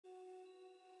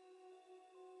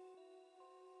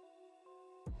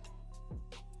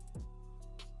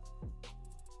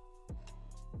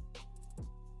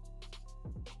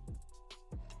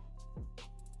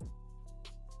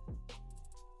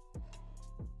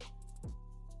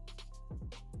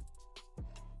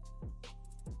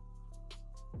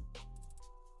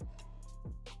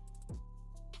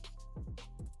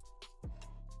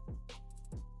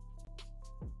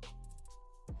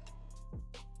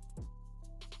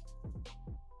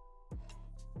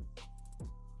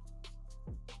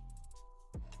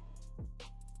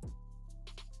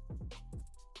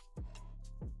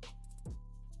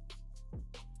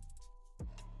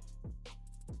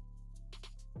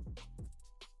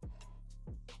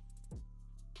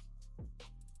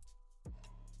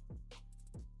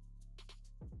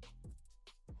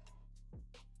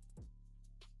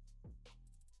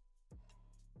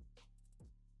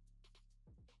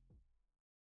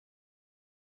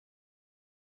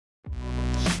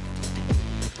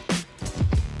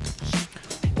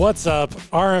What's up,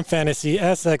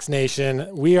 RMFantasySX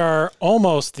Nation? We are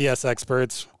almost the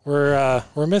SXperts.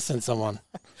 We're missing someone.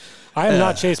 I am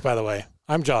not Chase, by the way.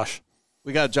 I'm Josh.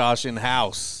 We got Josh in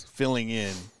house filling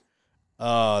in.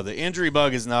 The injury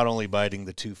bug is not only biting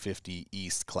the 250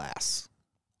 East class.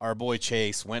 Our boy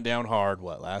Chase went down hard.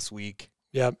 Last week?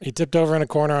 Yep, he tipped over in a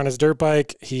corner on his dirt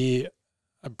bike. He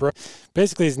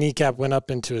basically his kneecap went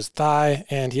up into his thigh,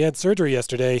 and he had surgery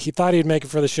yesterday. He thought he'd make it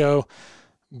for the show,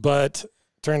 but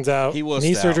turns out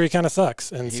knee surgery kind of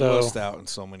sucks. And he so wussed out in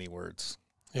so many words.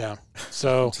 Yeah.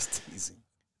 So just teasing.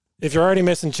 If you're already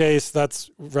missing Chase,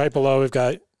 that's right below. We've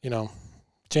got,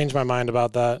 changed my mind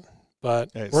about that.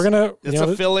 But we're going to... It's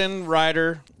a fill-in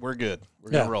rider. We're good. We're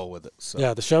going to roll with it. So.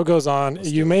 Yeah, the show goes on.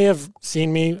 You may have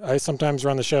seen me. I sometimes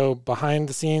run the show behind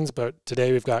the scenes, but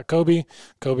today we've got Kobe.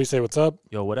 Kobe, say what's up.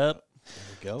 Yo, what up?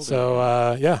 There we go.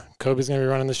 So, Kobe's going to be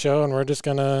running the show, and we're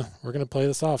going to play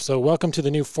this off. So welcome to the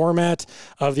new format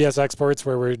of the SXperts,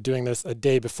 where we're doing this a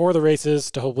day before the races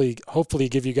to hopefully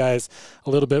give you guys a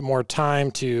little bit more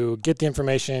time to get the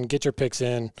information, get your picks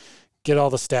in, get all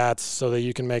the stats so that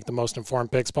you can make the most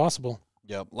informed picks possible.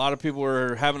 Yep. A lot of people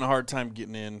were having a hard time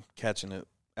getting in, catching it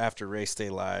after race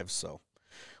day live. So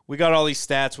we got all these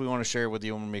stats. We want to share with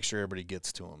you and make sure everybody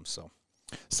gets to them.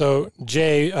 So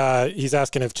Jay, he's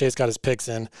asking if Chase got his picks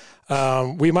in.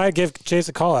 We might give Chase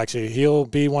a call, actually. He'll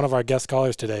be one of our guest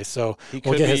callers today, so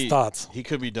we'll get his thoughts. He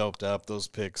could be doped up. Those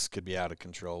picks could be out of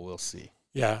control. We'll see.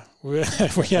 Yeah, we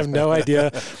have no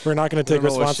idea. We're not going to take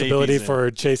responsibility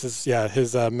for Chase's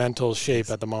his mental shape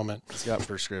at the moment. He's got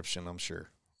prescription, I'm sure.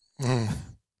 All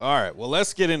right, well,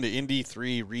 let's get into Indy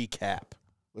 3 recap.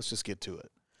 Let's just get to it.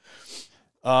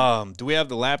 Do we have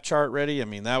the lap chart ready? I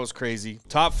mean, that was crazy.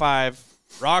 Top 5,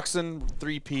 Roczen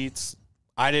 3-peats.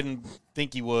 I didn't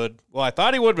think he would. Well, I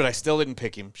thought he would, but I still didn't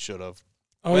pick him. Should have.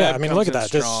 Oh, yeah, I mean, look at that.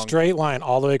 Just straight line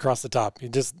all the way across the top. He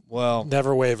just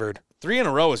never wavered. 3 in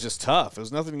a row was just tough. It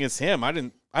was nothing against him.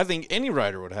 I think any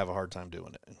rider would have a hard time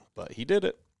doing it, but he did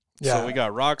it. Yeah. So we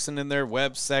got Roczen in there,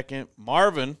 Webb second,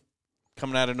 Marvin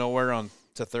coming out of nowhere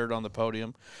to third on the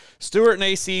podium. Stewart and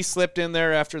AC slipped in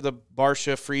there after the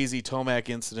Barsha Freezy Tomac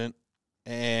incident.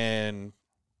 And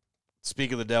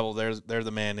speak of the devil, there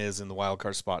the man is in the wild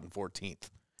card spot in 14th.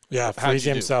 Yeah,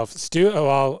 Freezy himself.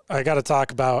 I got to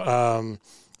talk about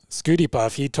Scooty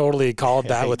Puff. He totally called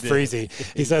that with Freezy.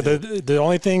 He said the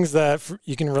only things that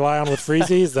you can rely on with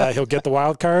Freezy is that he'll get the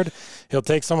wild card, he'll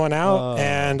take someone out,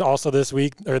 and also this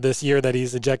year that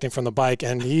he's ejecting from the bike,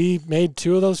 and he made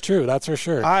 2 of those true. That's for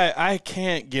sure. I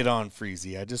can't get on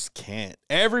Freezy. I just can't.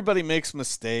 Everybody makes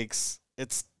mistakes.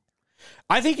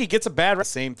 I think he gets a bad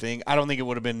same thing. I don't think it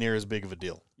would have been near as big of a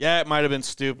deal. Yeah, it might have been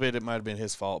stupid. It might have been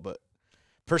his fault, but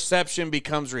perception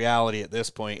becomes reality at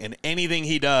this point, and anything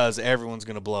he does, everyone's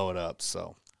going to blow it up.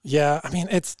 So yeah, I mean,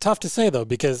 it's tough to say though,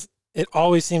 because it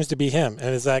always seems to be him.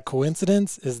 And is that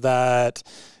coincidence? Is that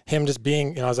him just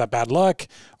being, is that bad luck,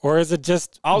 or is it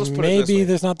just maybe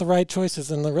there's not the right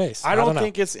choices in the race? I don't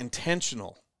think it's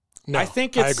intentional. No, I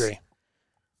agree.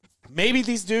 Maybe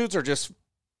these dudes are just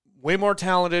way more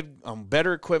talented,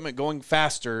 better equipment, going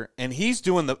faster, and he's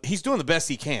doing the best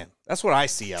he can. That's what I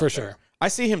see out there. For sure. I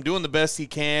see him doing the best he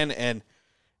can, and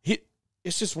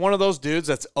it's just one of those dudes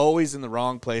that's always in the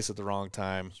wrong place at the wrong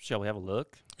time. Shall we have a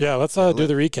look? Yeah, let's do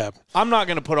the recap. I'm not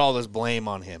going to put all this blame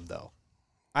on him, though.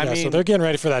 I mean, so they're getting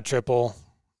ready for that triple.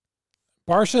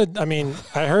 Barsha,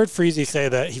 I heard Freezy say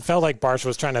that he felt like Barsha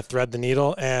was trying to thread the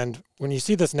needle, and when you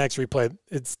see this next replay,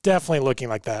 it's definitely looking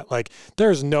like that. Like,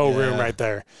 there's no room right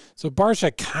there. So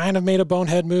Barsha kind of made a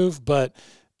bonehead move, but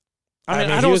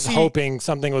he was hoping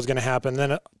something was going to happen.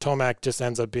 Then Tomac just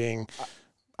ends up being...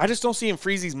 I just don't see in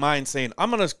Freezy's mind saying, I'm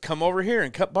going to come over here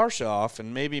and cut Barsha off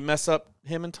and maybe mess up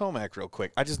him and Tomac real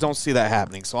quick. I just don't see that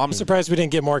happening. So I'm surprised we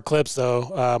didn't get more clips,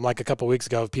 though, like a couple weeks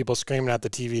ago of people screaming at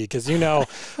the TV. Because,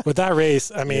 with that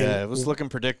race, yeah, it was looking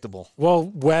predictable.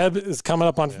 Well, Webb is coming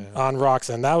up on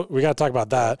Roczen. We got to talk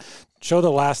about that. Show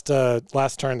the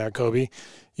last turn there, Kobe.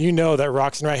 You know that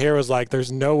Roczen right here was like,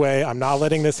 there's no way. I'm not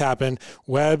letting this happen.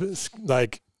 Webb,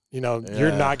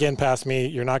 you're not getting past me.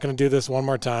 You're not going to do this one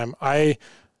more time.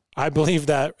 I believe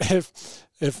that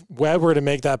if Webb were to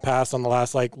make that pass on the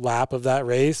last lap of that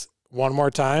race one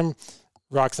more time,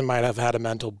 Roczen might have had a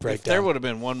mental breakdown. If there would have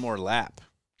been one more lap.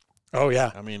 Oh,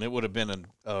 yeah. It would have been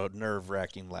a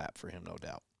nerve-wracking lap for him, no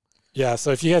doubt. Yeah,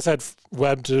 so if you guys had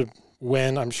Webb to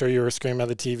win, I'm sure you were screaming at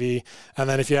the TV. And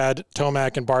then if you had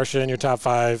Tomac and Barsha in your top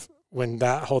 5, when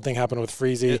that whole thing happened with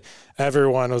Freezy,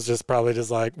 everyone was just probably just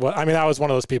like, well, I was one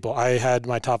of those people. I had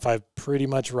my top 5 pretty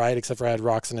much right, except for I had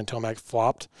Roczen and Tomac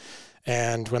flopped.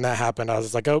 And when that happened, I was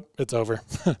just like, oh, it's over.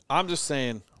 I'm just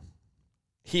saying,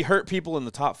 he hurt people in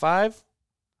the top 5.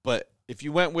 But if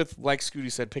you went with, like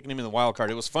Scooty said, picking him in the wild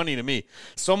card, it was funny to me.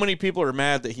 So many people are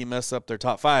mad that he messed up their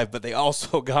top 5, but they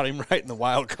also got him right in the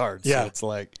wild card. Yeah. So it's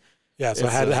like. Yeah, so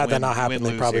had that not happened,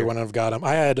 they probably wouldn't have got him.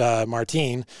 I had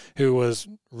Martin, who was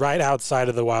right outside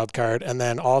of the wild card, and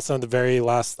then also the very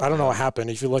last, I don't know what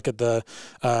happened. If you look at the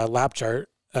lap chart,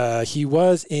 he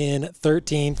was in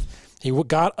 13th. He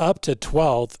got up to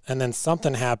 12th, and then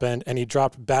something happened, and he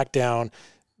dropped back down,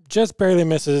 just barely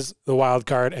misses the wild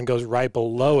card, and goes right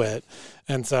below it.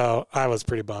 And so I was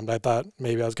pretty bummed. I thought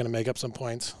maybe I was going to make up some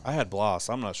points. I had Bloss.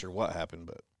 I'm not sure what happened,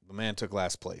 but the man took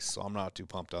last place, so I'm not too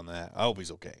pumped on that. I hope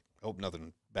he's okay. I hope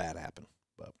nothing bad happened.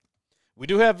 But we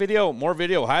do have more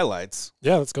video highlights.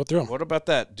 Yeah, let's go through them. What about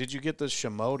that? Did you get the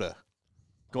Shimoda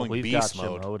going beast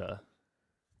mode? Shimoda.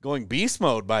 Going beast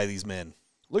mode by these men.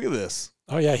 Look at this.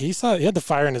 Oh, yeah, he had the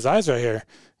fire in his eyes right here.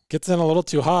 Gets in a little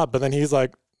too hot, but then he's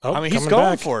like, oh, I mean, he's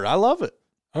going for it. I love it.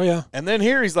 Oh, yeah. And then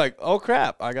here he's like, oh,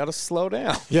 crap, I got to slow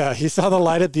down. Yeah, he saw the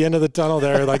light at the end of the tunnel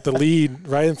there, like the lead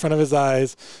right in front of his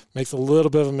eyes. Makes a little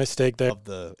bit of a mistake there. Love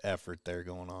the effort there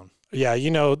going on. Yeah,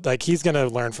 like he's going to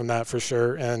learn from that for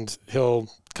sure, and he'll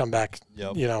come back.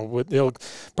 Yep. He'll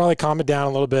probably calm it down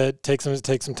a little bit, take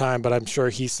some time, but I'm sure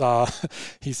he saw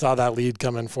that lead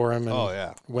coming for him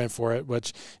and went for it,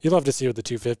 which you love to see with the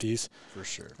 250s. For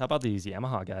sure. How about these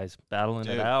Yamaha guys battling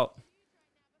it out?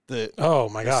 Oh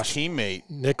my gosh, teammate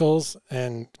Nichols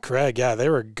and Craig, yeah, they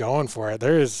were going for it.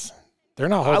 They're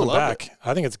not holding back.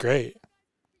 I think it's great.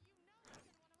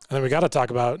 And then we got to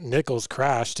talk about Nichols'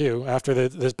 crash, too, after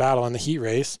this battle in the heat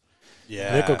race.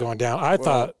 Yeah. Nickel going down. I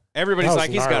thought everybody's like,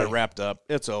 he's got it wrapped up.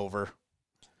 It's over.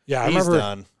 Yeah, he's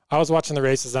done. I was watching the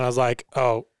races, and I was like,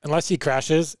 oh, unless he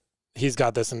crashes, he's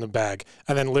got this in the bag.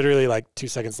 And then literally like 2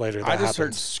 seconds later, I just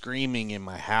heard screaming in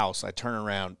my house. I turn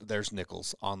around. There's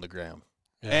Nichols on the ground.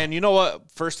 Yeah. And you know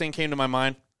what? First thing came to my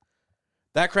mind?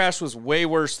 That crash was way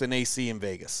worse than AC in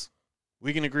Vegas.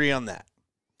 We can agree on that.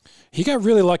 He got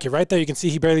really lucky. Right there, you can see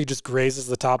he barely just grazes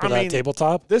the top of that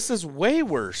tabletop. This is way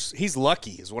worse. He's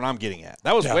lucky is what I'm getting at.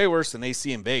 That was way worse than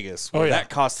AC in Vegas, where that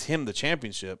cost him the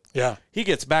championship. Yeah. He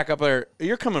gets back up there.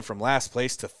 You're coming from last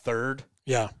place to third.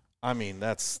 Yeah. I mean,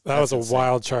 that was insane. A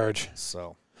wild charge.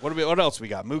 So what else we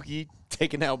got? Mookie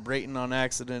taking out Brayton on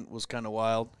accident was kind of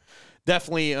wild.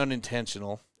 Definitely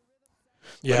unintentional.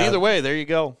 Yeah. But either way, there you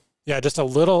go. Yeah, just a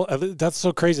little. That's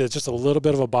so crazy. It's just a little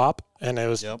bit of a bop, and that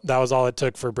was all it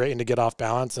took for Brayton to get off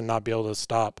balance and not be able to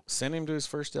stop. Send him to his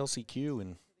first LCQ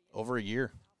in over a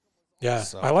year. Yeah,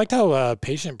 so. I liked how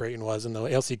patient Brayton was in the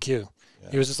LCQ.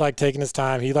 Yeah. He was just like taking his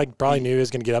time. He probably knew he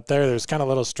was going to get up there. There was kind of a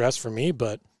little stress for me,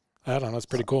 but I don't know. It's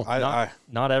pretty cool.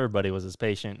 Not everybody was as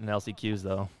patient in LCQs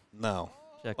though. No.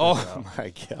 Oh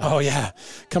my God. Oh yeah,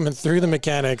 coming through the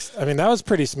mechanics. I mean, that was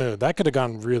pretty smooth. That could have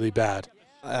gone really bad.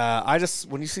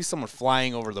 When you see someone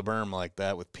flying over the berm like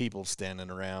that with people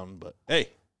standing around, but hey,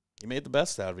 he made the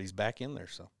best out of it. He's back in there,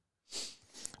 so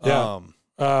yeah.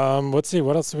 Let's see,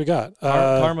 what else do we got?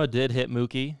 Karma did hit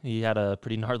Mookie. He had a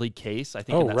pretty gnarly case, I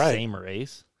think, in that same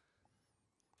race.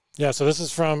 Yeah, so this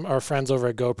is from our friends over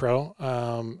at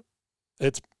GoPro.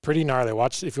 It's pretty gnarly.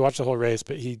 If you watch the whole race,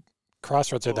 but he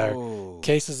crossroads are there,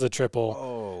 cases the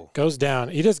triple, goes down.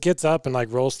 He just gets up and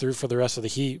like rolls through for the rest of the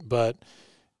heat, but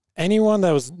anyone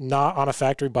that was not on a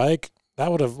factory bike, that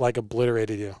would have like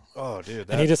obliterated you. Oh, dude.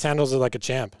 And he just handles it like a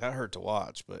champ. That hurt to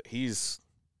watch, but he's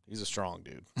a strong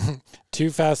dude.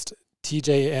 Too Fast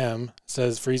TJM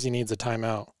says Freezy needs a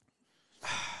timeout.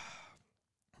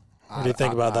 What do you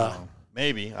think about that?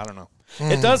 Maybe. I don't know.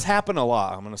 It does happen a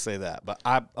lot. I'm going to say that. But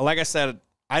like I said,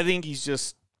 I think he's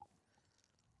just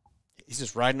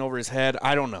riding over his head.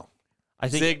 I don't know. I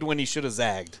think zigged when he should have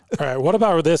zagged. All right, what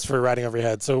about this for riding over your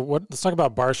head? So let's talk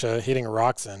about Barsha hitting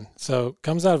Roczen. So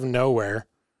comes out of nowhere,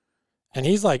 and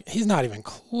he's not even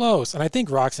close. And I think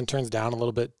Roczen turns down a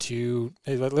little bit a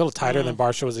little tighter than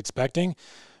Barsha was expecting.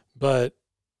 But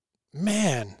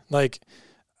man, I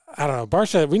don't know,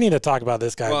 Barsha. We need to talk about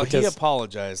this guy. Well, he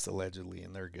apologized allegedly,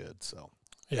 and they're good. So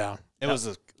yeah, it was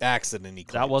an accident.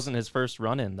 That wasn't his first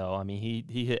run in though. I mean,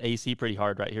 he hit AC pretty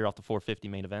hard right here off the 450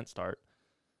 main event start.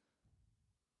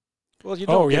 Well, you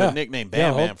don't get a nickname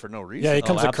Bam Bam for no reason. Yeah, he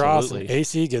comes across and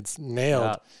AC gets nailed.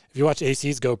 Yeah. If you watch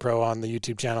AC's GoPro on the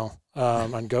YouTube channel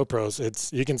on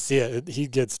GoPros, you can see it. He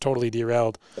gets totally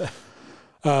derailed.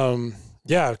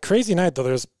 Yeah, crazy night though.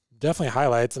 There's definitely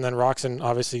highlights, and then Roczen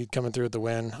obviously coming through with the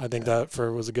win. I think that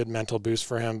was a good mental boost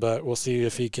for him. But we'll see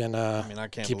if he can. I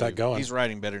can't keep that going. He's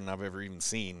riding better than I've ever even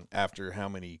seen after how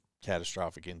many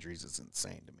catastrophic injuries. It's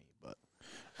insane to me. But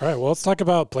all right, well, let's talk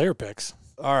about player picks.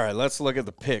 All right, let's look at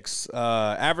the picks.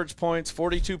 Average points,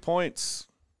 42 points.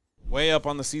 way up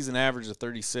on the season average of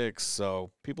 36.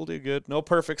 So people did good. No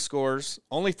perfect scores.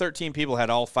 Only 13 people had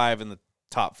all 5 in the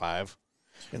top 5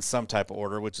 in some type of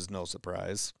order, which is no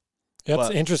surprise. Yeah,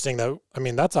 it's interesting, though. I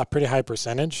mean, that's a pretty high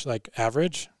percentage, like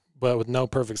average, but with no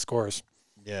perfect scores.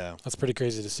 Yeah. That's pretty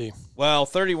crazy to see. Well,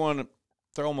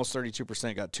 they're almost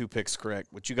 32% got 2 picks correct,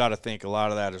 which you got to think a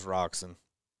lot of that is Roczen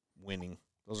winning.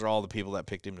 Those are all the people that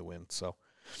picked him to win. So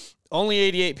only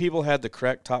 88 people had the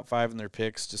correct top 5 in their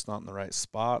picks, just not in the right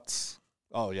spots.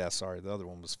 Oh, yeah, sorry. The other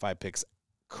one was 5 picks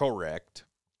correct.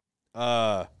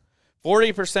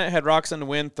 40% had Roczen to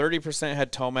win, 30%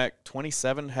 had Tomac,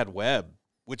 27 had Webb,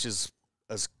 which is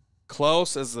as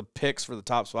close as the picks for the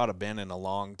top spot have been in a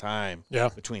long time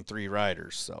between 3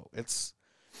 riders. So it's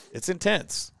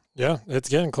intense. Yeah, it's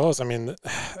getting close. I mean,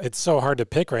 it's so hard to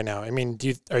pick right now. I mean,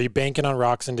 are you banking on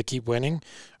Roczen to keep winning,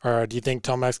 or do you think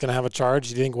Tomac's going to have a charge?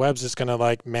 Do you think Webb's just going to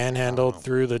like manhandle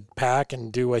through the pack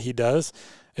and do what he does?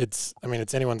 It's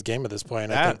anyone's game at this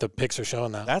point. I think the picks are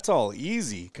showing that. That's all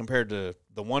easy compared to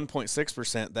the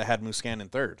 1.6% that had Muscan in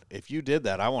third. If you did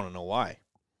that, I want to know why.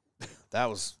 That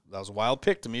was a wild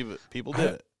pick to me, but people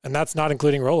did it. And that's not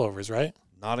including rollovers, right?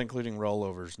 Not including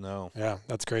rollovers, no. Yeah,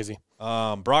 that's crazy.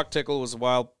 Brock Tickle was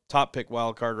a top pick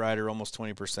wild card rider, almost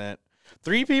 20%.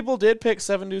 3 people did pick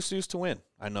 7 deuce to win.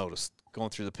 I noticed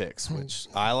going through the picks, which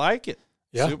I like it.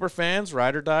 Yeah. Super fans,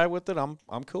 ride or die with it.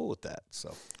 I'm cool with that.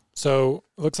 So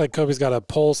looks like Kobe's got a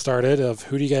poll started of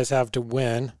who do you guys have to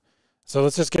win. So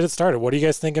let's just get it started. What are you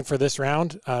guys thinking for this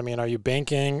round? I mean, are you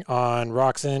banking on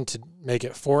Roczen to make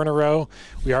it 4 in a row?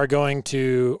 We are going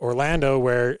to Orlando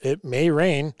where it may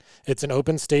rain. It's an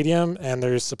open stadium, and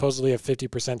there's supposedly a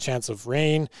 50% chance of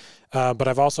rain. But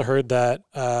I've also heard that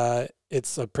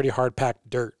it's a pretty hard-packed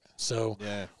dirt. So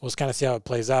we'll just kind of see how it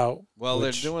plays out. Well,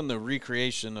 they're doing the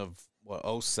recreation of,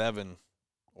 07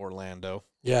 Orlando.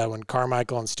 Yeah, when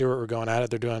Carmichael and Stewart were going at it,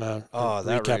 they're doing a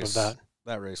recap of that.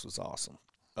 That race was awesome.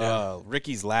 Yeah.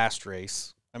 Ricky's last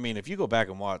race. I mean, if you go back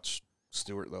and watch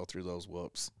Stewart though through those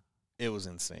whoops, it was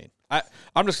insane. I'm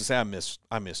just gonna say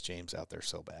I miss James out there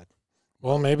so bad.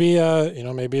 Well, maybe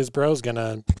maybe his bro's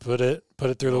gonna put it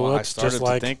through the whoops. I started just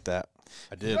like to think that.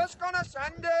 I did. Just gonna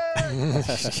send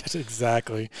it.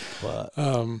 Exactly. But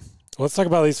let's talk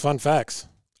about these fun facts.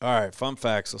 All right, fun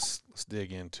facts. Let's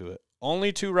dig into it.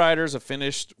 Only 2 riders have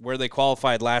finished where they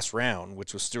qualified last round,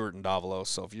 which was Stewart and Davalos.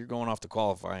 So if you're going off the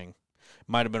qualifying,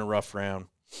 might have been a rough round.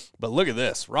 But look at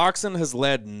this. Roczen has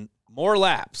led more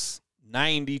laps,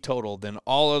 90 total, than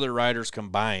all other riders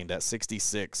combined at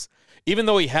 66, even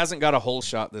though he hasn't got a whole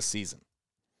shot this season.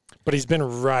 But he's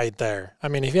been right there. I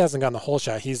mean, if he hasn't gotten the whole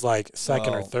shot, he's like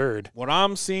second or third. What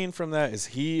I'm seeing from that is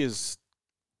he is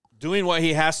doing what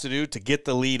he has to do to get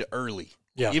the lead early.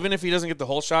 Yeah. Even if he doesn't get the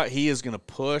whole shot, he is going to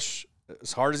push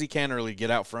as hard as he can early,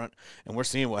 get out front, and we're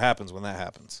seeing what happens when that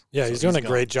happens. Yeah, he's doing a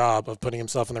great job of putting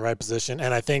himself in the right position,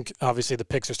 and I think, obviously, the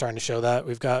picks are starting to show that.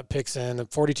 We've got picks in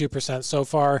 42% so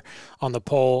far on the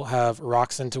poll have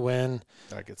Roczen to win.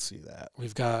 I could see that.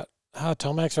 We've got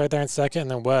Tomac's right there in second,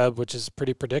 and then Webb, which is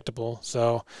pretty predictable.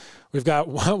 So we've got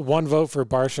one vote for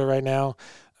Barsha right now.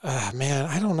 Man,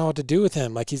 I don't know what to do with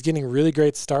him. Like, he's getting really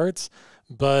great starts,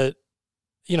 but,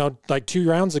 like 2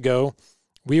 rounds ago,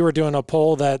 we were doing a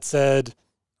poll that said,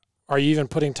 are you even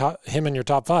putting him in your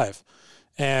top 5?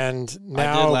 And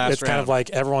now it's kind of like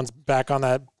everyone's back on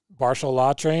that Barshall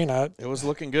Law train. It was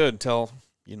looking good until,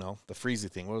 the Freezy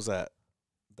thing. What was that?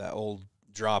 That old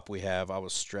drop we have. I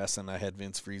was stressing. I had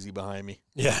Vince Freezy behind me.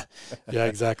 Yeah,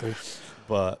 exactly.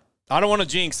 But I don't want to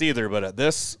jinx either, but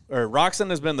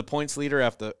Roczen has been the points leader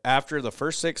after the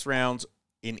first 6 rounds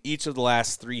in each of the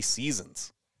last 3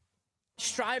 seasons.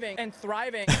 Striving and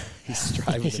thriving. He's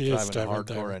striving and thriving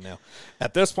hardcore right now.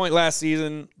 At this point last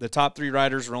season, the top 3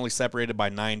 riders were only separated by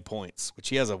 9 points, which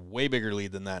he has a way bigger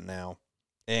lead than that now.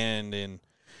 And in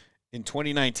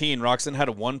 2019, Roczen had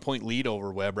a 1-point lead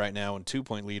over Webb right now and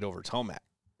 2-point lead over Tomac.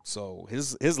 So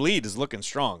his lead is looking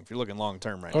strong if you're looking long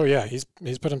term right now. Oh yeah, he's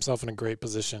put himself in a great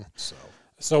position.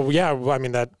 So yeah, I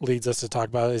mean that leads us to talk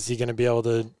about, is he going to be able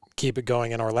to keep it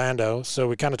going in Orlando? So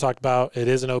we kind of talked about it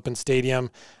is an open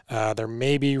stadium. There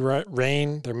may be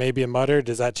rain. There may be a mudder.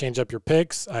 Does that change up your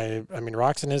picks? I mean,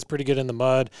 Roczen is pretty good in the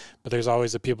mud, but there's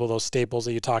always those staples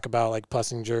that you talk about, like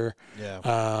Plessinger. Yeah.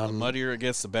 The muddier it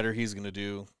gets, the better he's going to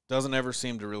do. Doesn't ever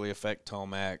seem to really affect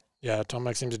Tomac. Yeah,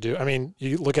 Tomac seems to do. I mean,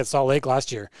 you look at Salt Lake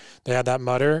last year. They had that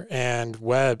mudder, and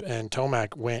Webb and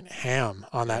Tomac went ham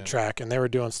on that track, and they were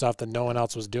doing stuff that no one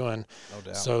else was doing. No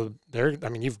doubt. So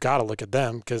you've got to look at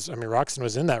them because, Roczen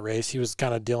was in that race. He was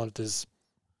kind of dealing with his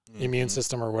immune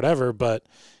system or whatever, but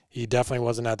he definitely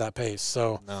wasn't at that pace.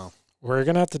 So we're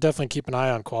going to have to definitely keep an eye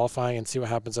on qualifying and see what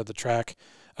happens at the track.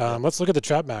 Let's look at the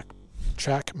track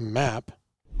track map.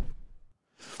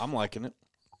 I'm liking it.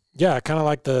 Yeah, I kind of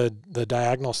like the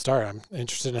diagonal start. I'm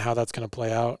interested in how that's going to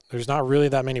play out. There's not really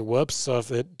that many whoops, so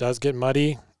if it does get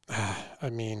muddy, I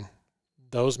mean,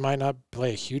 those might not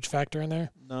play a huge factor in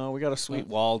there. No, we got a sweet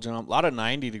wall jump. A lot of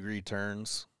 90-degree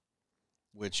turns,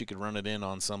 which you could run it in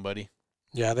on somebody.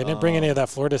 Yeah, they didn't bring any of that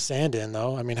Florida sand in,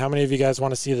 though. I mean, how many of you guys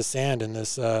want to see the sand in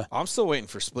this? I'm still waiting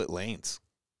for split lanes.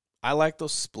 I like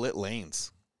those split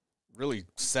lanes. Really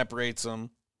separates them,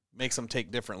 makes them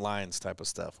take different lines type of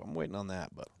stuff. I'm waiting on that.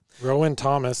 But Rowan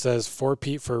Thomas says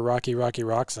 4-Pete for Rocky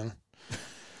Roczen.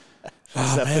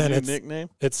 Is that the new nickname?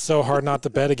 It's so hard not to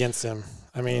bet against him.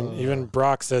 I mean, even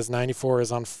Brock says 94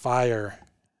 is on fire.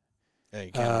 Hey,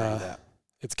 you can't read that.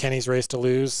 It's Kenny's race to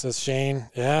lose, says Shane.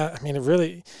 Yeah, I mean, it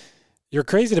really – you're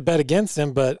crazy to bet against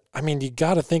him, but, I mean, you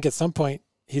got to think at some point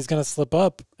he's going to slip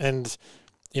up. And,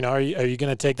 you know, are you going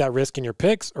to take that risk in your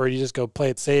picks, or you just go play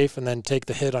it safe and then take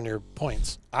the hit on your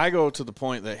points? I go to the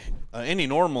point that any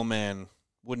normal man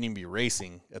wouldn't even be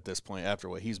racing at this point after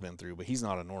what he's been through, but he's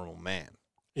not a normal man.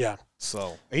 Yeah.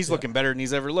 So he's looking better than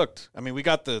he's ever looked. I mean, we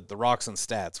got the Roczen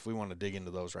stats if we want to dig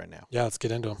into those right now. Yeah, let's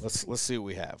get into them. Let's see what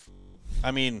we have.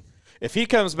 I mean, if he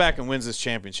comes back and wins this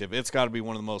championship, it's got to be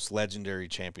one of the most legendary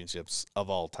championships of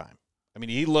all time. I mean,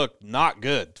 he looked not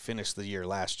good to finish the year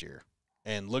last year.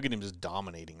 And look at him just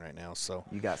dominating right now. So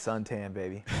you got suntan,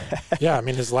 baby. Yeah, I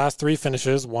mean, his last 3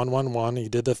 finishes, 1-1-1. He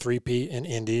did the 3-peat in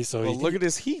Indy. So look at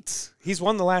his heats. He's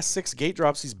won the last 6 gate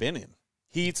drops he's been in.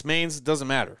 Heats, mains, doesn't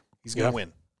matter. He's going to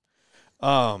win.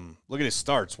 Look at his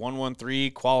starts,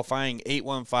 1-1-3, qualifying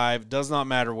 8-1-5. Does not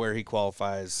matter where he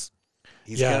qualifies.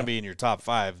 He's going to be in your top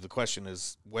 5. The question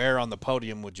is, where on the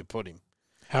podium would you put him?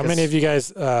 How many of you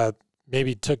guys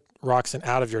maybe took Roczen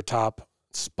out of your top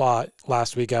spot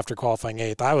last week after qualifying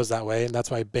 8th? I was that way, and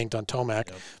that's why I banked on Tomac.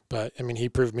 Yep. But, I mean, he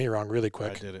proved me wrong really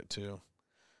quick. I did it too.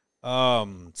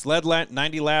 It's led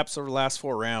 90 laps over the last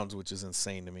 4 rounds, which is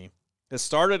insane to me. It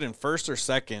started in first or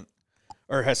second.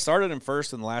 Or has started in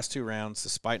first in the last 2 rounds,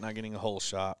 despite not getting a hole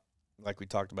shot, like we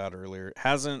talked about earlier.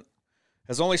 Has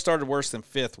only started worse than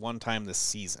 5th one time this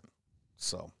season.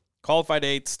 So qualified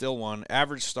 8th, still won.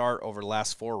 Average start over the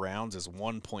last 4 rounds is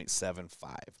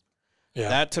 1.75. Yeah.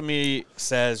 That to me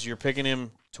says you're picking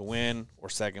him to win or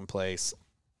second place.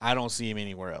 I don't see him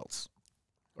anywhere else,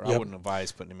 or I wouldn't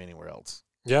advise putting him anywhere else.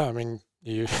 Yeah, I mean,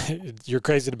 you're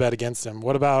crazy to bet against him.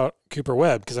 What about Cooper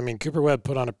Webb? Because, I mean, Cooper Webb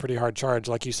put on a pretty hard charge,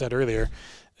 like you said earlier.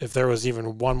 If there was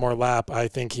even one more lap, I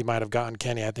think he might have gotten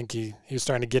Kenny. I think he was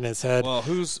starting to get in his head. Well,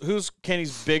 who's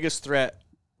Kenny's biggest threat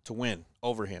to win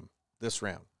over him this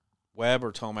round? Webb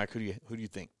or Tomac? Who do you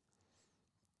think?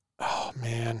 Oh,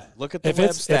 man. Look at the Webb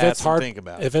stats and think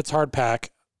about it. If it's hard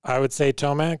pack, I would say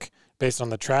Tomac based on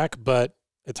the track, but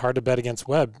it's hard to bet against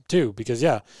Webb, too, because,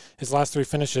 yeah, his last 3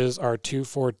 finishes are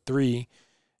 2-4-3.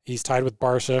 He's tied with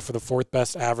Barsha for the 4th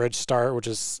best average start, which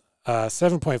is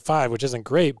 7.5, which isn't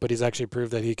great, but he's actually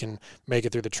proved that he can make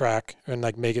it through the track and,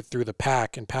 like, make it through the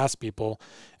pack and pass people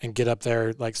and get up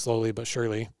there, like, slowly but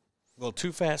surely. Well,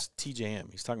 too fast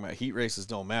TJM. He's talking about heat races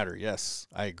don't matter. Yes,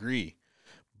 I agree.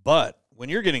 But when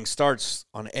you're getting starts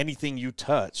on anything you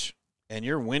touch, and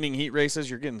you're winning heat races,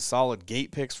 you're getting solid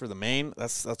gate picks for the main.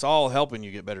 That's all helping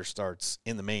you get better starts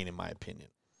in the main, in my opinion.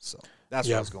 So that's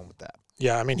where I was going with that.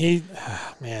 Yeah, I mean,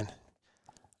 man,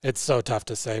 it's so tough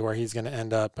to say where he's going to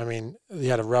end up. I mean, he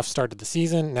had a rough start to the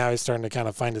season. Now he's starting to kind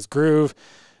of find his groove.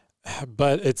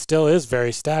 But it still is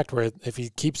very stacked where if he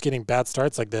keeps getting bad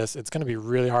starts like this, it's going to be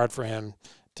really hard for him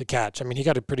to catch. I mean, he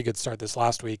got a pretty good start this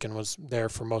last week and was there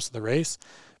for most of the race.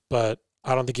 But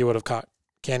I don't think he would have caught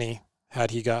Kenny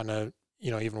had he gotten a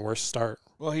even worse start.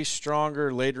 Well, he's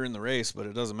stronger later in the race, but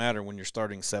it doesn't matter when you're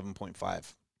starting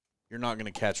 7.5. You're not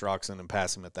going to catch Roczen and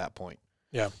pass him at that point.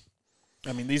 Yeah.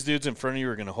 I mean, these dudes in front of you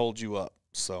are going to hold you up.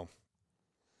 So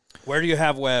where do you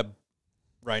have Webb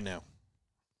right now?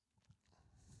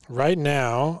 Right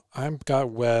now, I've got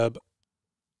Webb.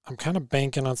 I'm kind of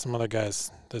banking on some other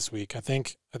guys this week. I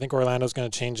think Orlando's going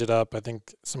to change it up. I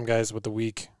think some guys with the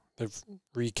week, they've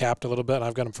recapped a little bit.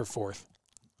 I've got him for 4th.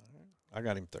 I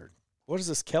got him 3rd. What is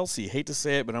this, Kelsey? Hate to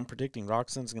say it, but I'm predicting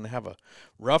Roczen's going to have a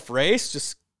rough race,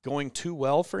 just going too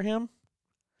well for him.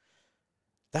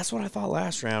 That's what I thought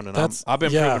last round, and I've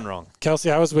been proven wrong. Kelsey,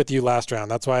 I was with you last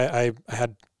round. That's why I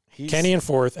had Kenny in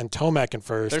 4th and Tomac in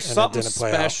 1st. There's something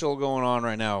special going on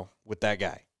right now with that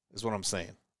guy, is what I'm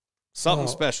saying. Something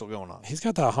special going on. He's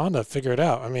got that Honda figured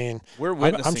out. I mean, we're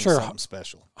witnessing something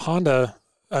special. Honda,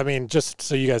 I mean, just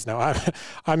so you guys know,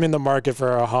 I'm in the market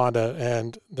for a Honda,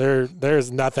 and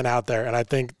there's nothing out there. And I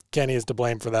think Kenny is to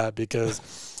blame for that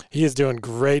because he is doing a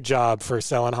great job for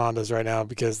selling Hondas right now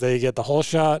because they get the whole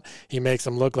shot. He makes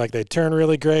them look like they turn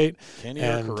really great. Kenny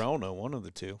or Corona, one of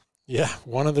the two. Yeah,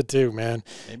 one of the two, man.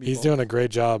 Maybe he's both. Doing a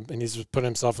great job, and he's just putting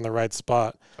himself in the right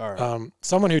spot. All right.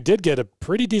 Someone who did get a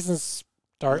pretty decent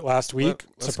start last week,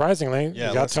 surprisingly,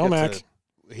 you got Tomac.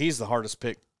 He's the hardest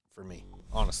pick for me,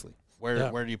 honestly.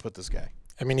 Where do you put this guy?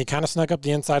 I mean, he kind of snuck up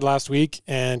the inside last week,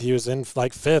 and he was in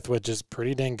like 5th, which is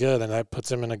pretty dang good, and that puts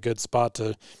him in a good spot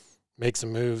to make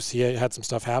some moves. He had some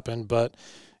stuff happen, but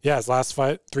yeah, his last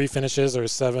 3 finishes are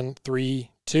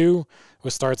 7-3-2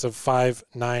 with starts of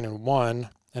 5-9-1.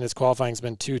 And his qualifying's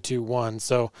been 2-2-1.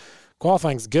 So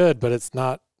qualifying's good, but it's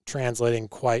not translating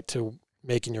quite to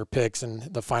making your picks and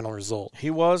the final result. He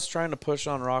was trying to push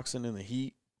on Roczen in the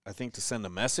heat, I think, to send a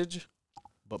message.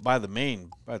 But by the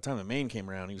time the main came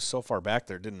around, he was so far back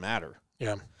there, it didn't matter.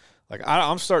 Yeah. Like,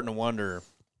 I'm starting to wonder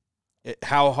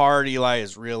how hard Eli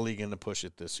is really going to push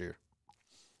it this year.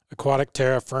 Aquatic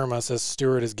Terra Firma says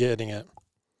Stewart is getting it.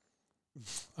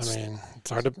 I mean, it's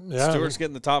hard to – yeah. Stewart's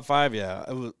getting the top 5, yeah.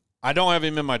 I don't have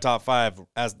him in my top 5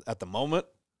 at the moment,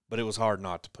 but it was hard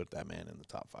not to put that man in the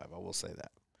top 5. I will say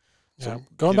that. Yeah. So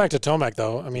Going back to Tomac,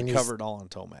 though, I mean, he's covered all on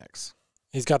Tomac's.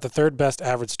 He's got the 3rd best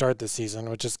average start this season,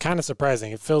 which is kind of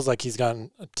surprising. It feels like he's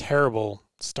gotten a terrible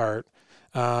start,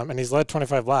 and he's led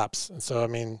 25 laps. And so, I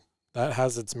mean, that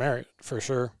has its merit for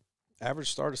sure. Average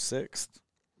start is 6th.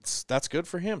 That's good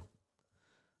for him.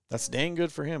 That's dang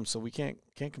good for him. So we can't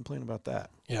complain about that.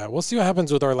 Yeah, we'll see what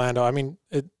happens with Orlando. I mean,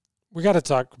 we got to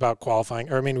talk about qualifying.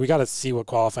 Or, I mean, we got to see what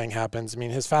qualifying happens. I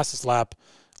mean, his fastest lap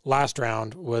last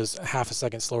round was half a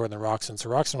second slower than Roczen. So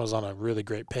Roczen was on a really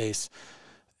great pace.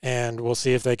 And we'll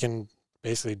see if they can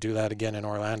basically do that again in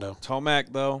Orlando.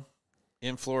 Tomac, though,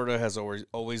 in Florida has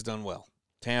always done well.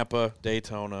 Tampa,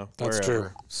 Daytona, That's wherever.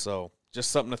 true. So just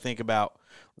something to think about.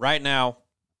 Right now,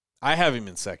 I have him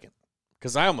in 2nd.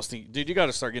 Because I almost think, dude, you got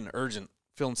to start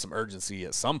feeling some urgency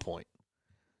at some point.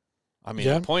 I mean,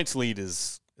 the points lead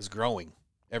is growing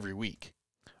every week.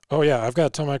 Oh, yeah. I've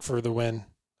got Tomac for the win.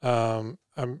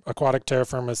 Aquatic Terra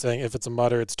Firma saying if it's a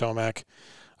mutter, it's Tomac.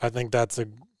 I think that's a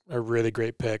really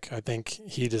great pick. I think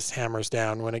he just hammers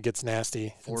down when it gets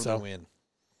nasty. For the win.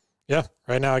 Yeah.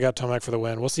 Right now I got Tomac for the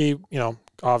win. We'll see,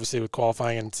 obviously with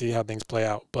qualifying and see how things play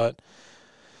out. But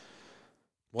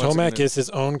Tomac is his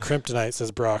own kryptonite,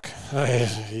 says Brock.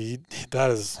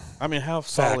 That is I mean, how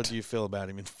solid do you feel about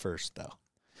him in 1st, though?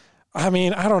 I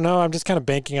mean, I don't know. I'm just kind of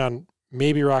banking on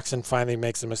maybe Roczen finally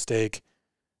makes a mistake.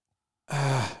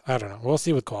 I don't know. We'll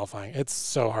see with qualifying. It's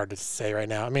so hard to say right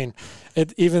now. I mean,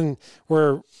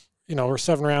 we're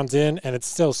 7 rounds in, and it's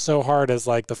still so hard as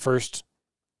like the first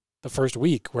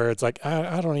week where it's like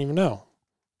I don't even know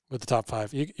with the top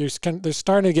 5. They're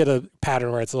starting to get a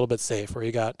pattern where it's a little bit safe, where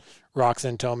you got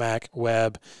Roczen, Tomac,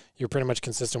 Webb. You're pretty much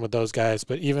consistent with those guys,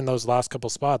 but even those last couple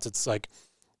spots, it's like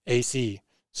AC,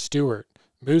 Stewart,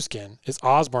 Mooskin. Is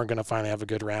Osborne going to finally have a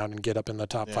good round and get up in the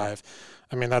top 5?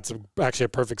 I mean, that's actually a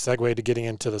perfect segue to getting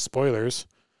into the spoilers.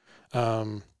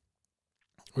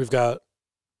 We've got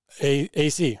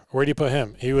AC. Where do you put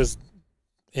him? He was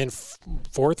in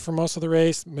 4th for most of the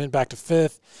race, went back to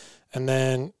 5th, and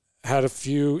then had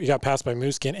he got passed by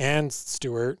Mooskin and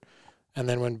Stewart. And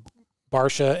then when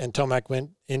Barsha and Tomac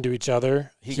went into each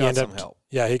other, he got some help.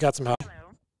 Yeah, he got some help.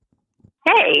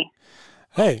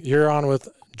 Hey, you're on with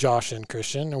Josh and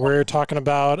Christian. We're talking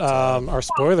about our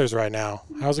spoilers right now.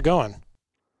 How's it going?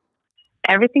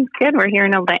 Everything's good. We're here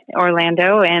in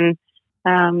Orlando, and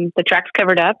the track's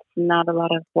covered up. Not a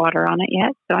lot of water on it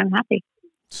yet, so I'm happy.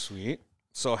 Sweet.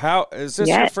 So how is this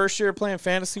your first year playing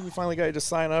fantasy? We finally got you to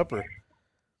sign up, or?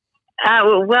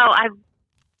 Well,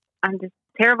 I'm just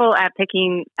terrible at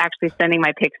actually sending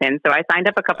my picks in. So I signed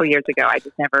up a couple years ago. I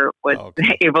just never was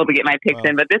able to get my picks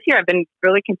in. But this year I've been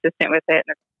really consistent with it.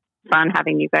 And it's fun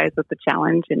having you guys with the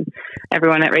challenge and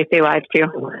everyone at Race Day Live too.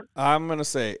 I'm going to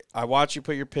say, I watch you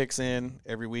put your picks in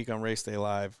every week on Race Day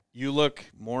Live. You look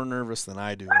more nervous than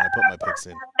I do when I put my picks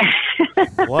in.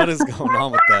 What is going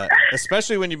on with that?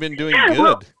 Especially when you've been doing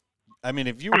good. I mean,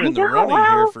 if you were in the running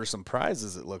here for some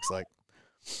prizes, it looks like.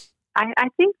 I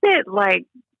think that, like,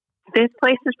 this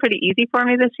place is pretty easy for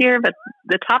me this year, but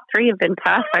the top 3 have been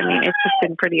tough. I mean, it's just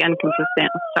been pretty inconsistent.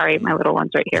 Sorry, my little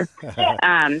one's right here.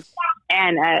 And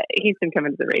he's been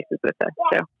coming to the races with us.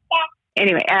 So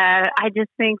anyway, I just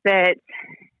think that,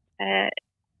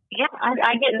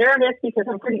 I get nervous because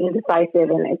I'm pretty indecisive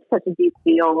and it's such a deep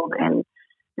field, and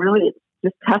really it's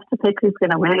just tough to pick who's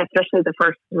going to win, especially the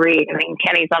first 3. I mean,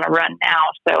 Kenny's on a run now,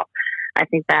 so I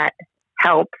think that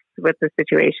helps with the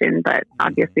situation, but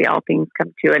obviously all things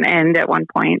come to an end at one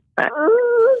point. But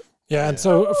yeah, and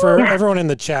so for everyone in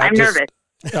the chat, I'm nervous.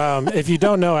 If you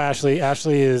don't know Ashley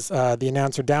is the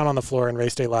announcer down on the floor in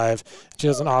Race Day Live. She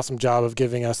does an awesome job of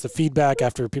giving us the feedback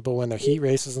after people win their heat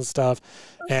races and stuff.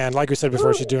 And like we said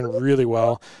before, she's doing really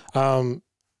well.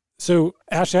 So,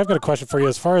 Ashley, I've got a question for you.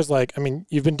 As far as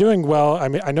you've been doing well. I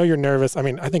mean, I know you're nervous. I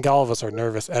mean, I think all of us are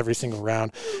nervous every single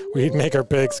round we make our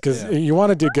picks because you want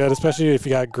to do good, especially if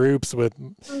you got groups with,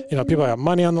 people got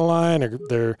money on the line or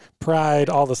their pride,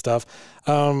 all the stuff.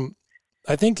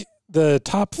 I think the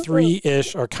top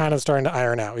 3-ish are kind of starting to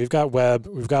iron out. We've got Webb,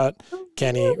 we've got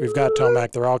Kenny, we've got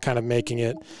Tomac. They're all kind of making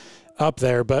it up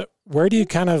there. But what are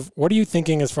you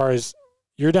thinking as far as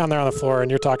you're down there on the floor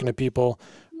and you're talking to people?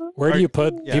 Where do you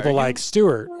put people like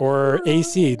Stewart or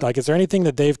AC? Like, is there anything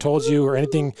that they've told you or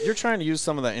anything? You're trying to use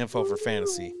some of that info for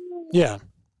fantasy. Yeah.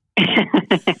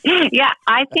 Yeah,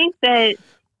 I think that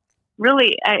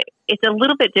really it's a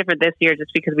little bit different this year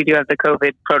just because we do have the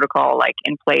COVID protocol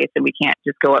in place and we can't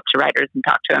just go up to riders and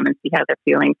talk to them and see how they're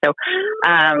feeling. So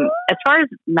as far as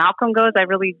Malcolm goes, I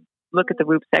really look at the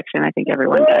whoop section. I think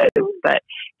everyone does, but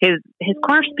his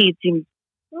corner speed seems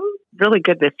really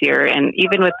good this year. And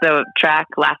even with the track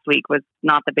last week was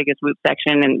not the biggest whoop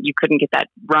section and you couldn't get that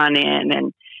run in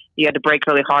and you had to brake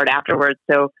really hard afterwards.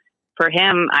 So for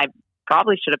him, I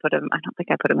probably should have put him, I don't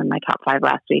think I put him in my top 5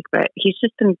 last week, but he's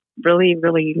just been really,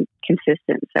 really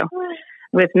consistent. So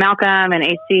with Malcolm and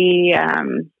AC,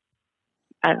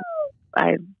 I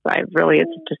really,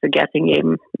 it's just a guessing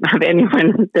game of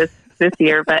anyone this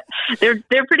year, but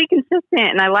they're pretty consistent.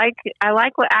 And I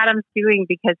like what Adam's doing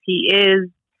because he is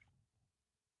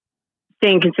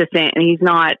staying consistent and he's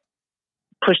not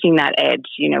pushing that edge.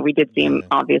 We did see him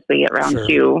obviously at round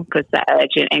 2 push that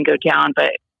edge and go down,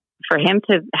 but for him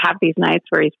to have these nights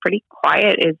where he's pretty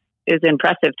quiet is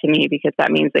impressive to me because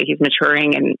that means that he's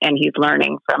maturing and he's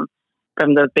learning from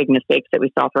those big mistakes that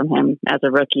we saw from him as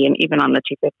a rookie and even on the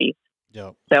 250s.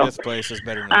 Yep. So this place is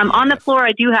better than on the floor,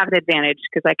 I do have an advantage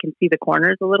because I can see the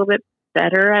corners a little bit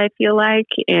better, I feel like,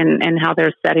 and how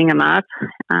they're setting them up.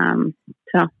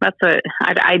 So that's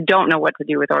I don't know what to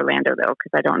do with Orlando, though,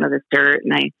 because I don't know this dirt,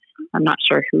 and I'm not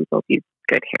sure who will be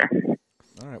good here.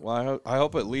 All right. Well, I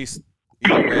hope at least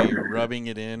either way you're rubbing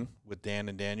it in with Dan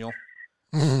and Daniel.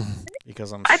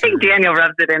 Because I think Daniel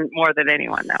rubs it in more than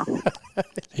anyone, though.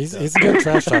 he's a good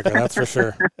trash talker, that's for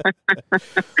sure.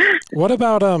 What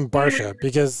about Barsha?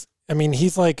 Because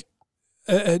he's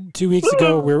 2 weeks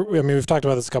ago. We've talked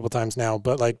about this a couple times now,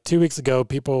 but 2 weeks ago,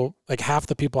 people half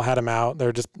the people had him out.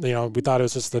 They're just we thought it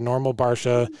was just the normal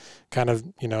Barsha kind of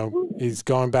he's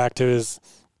going back to his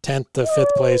 10th to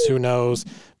 5th place. Who knows?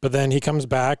 But then he comes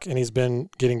back and he's been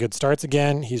getting good starts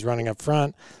again. He's running up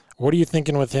front. What are you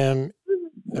thinking with him?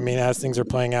 As things are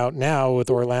playing out now with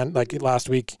Orlando, last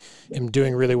week, him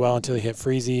doing really well until he hit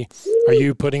Freezy. Are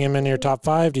you putting him in your top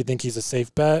 5? Do you think he's a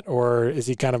safe bet, or is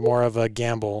he kind of more of a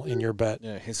gamble in your bet?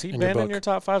 Yeah, has he been in your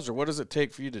top 5s, or what does it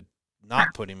take for you to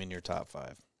not put him in your top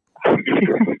 5?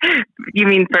 You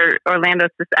mean for Orlando?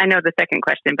 I know the second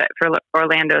question, but for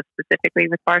Orlando specifically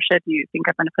with Barsha, do you think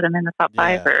I'm going to put him in the top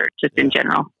 5 or just in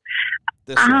general?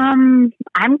 I'm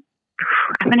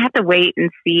going to have to wait and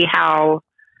see how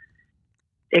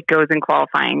it goes in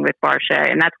qualifying with Barsha,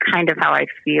 and that's kind of how I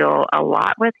feel a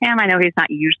lot with him. I know he's not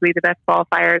usually the best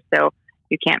qualifier, so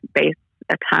you can't base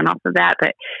a ton off of that,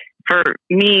 but for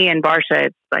me and Barsha,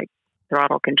 it's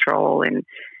throttle control and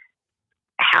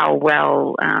how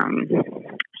well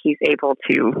he's able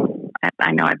to,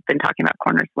 I know I've been talking about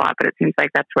corners a lot, but it seems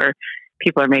like that's where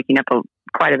people are making up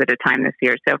quite a bit of time this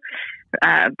year. So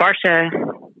Barsha,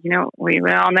 we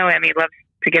all know him. He loves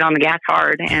to get on the gas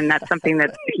hard, and that's something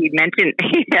that he mentioned.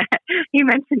 He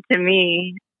mentioned to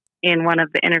me in one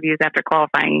of the interviews after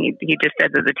qualifying. He just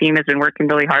said that the team has been working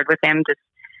really hard with him, just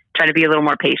trying to be a little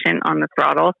more patient on the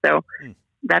throttle. So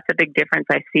that's a big difference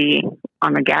I see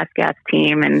on the gas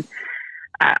team. And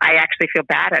I actually feel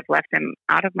bad I've left him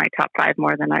out of my top 5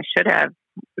 more than I should have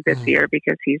this year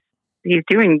because he's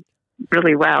doing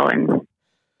really well. And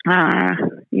I'm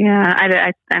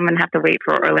going to have to wait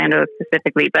for Orlando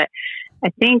specifically, but I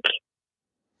think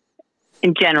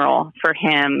in general for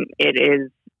him, it is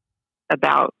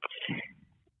about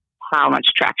how much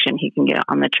traction he can get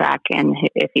on the track and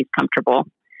if he's comfortable.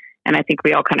 And I think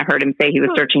we all kind of heard him say he was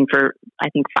searching for,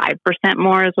 5%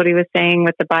 more is what he was saying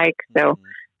with the bike. So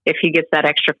if he gets that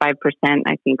extra 5%,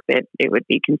 I think that it would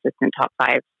be consistent top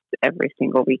 5 every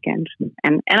single weekend.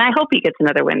 And I hope he gets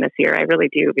another win this year. I really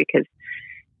do, because,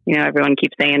 everyone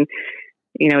keeps saying,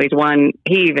 he's won.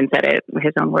 He even said it,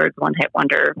 his own words, one hit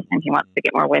wonder, and he wants to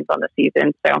get more wins on the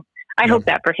season. So I hope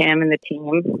that for him and the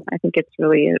team. I think it's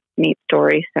really a neat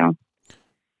story. So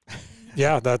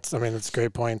Yeah, that's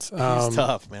great points. He's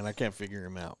tough, man. I can't figure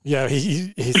him out. Yeah,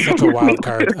 he's such a wild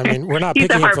card. I mean, we're not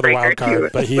picking him for the wild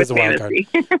card, but he is a wild card.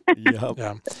 Yep.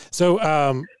 Yeah.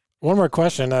 So, one more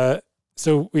question.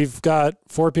 So we've got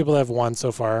 4 people that have won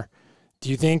so far. Do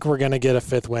you think we're going to get a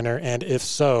 5th winner? And if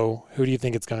so, who do you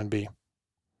think it's going to be?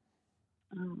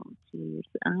 Oh, geez.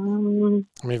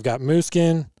 We've got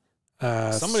Mooskin.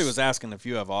 Somebody was asking if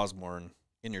you have Osborne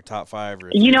in your top 5.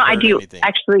 Or if I do. Anything.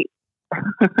 Actually,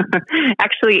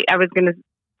 I was going to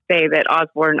say that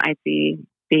Osborne I see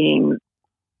being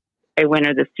a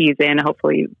winner this season.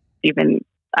 Hopefully, even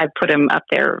I've put him up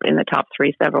there in the top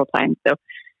 3 several times. So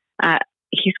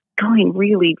he's going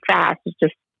really fast. It's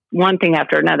just one thing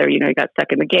after another. He got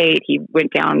stuck in the gate. He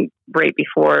went down right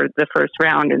before the first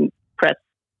round and press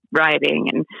riding,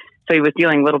 and so he was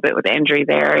dealing a little bit with injury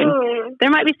there. And there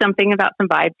might be something about some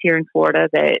vibes here in Florida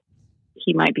that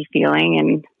he might be feeling,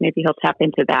 and maybe he'll tap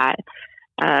into that.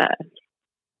 I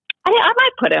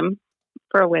might put him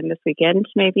for a win this weekend,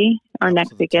 maybe, or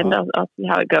next weekend. I'll see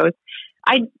how it goes.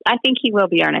 I think he will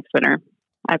be our next winner.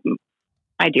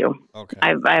 I do. Okay.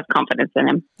 I have confidence in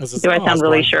him. Do I sound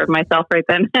really sure of myself right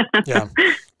then? Yeah.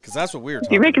 Because that's what we were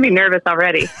talking You're making about. me nervous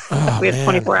already. We have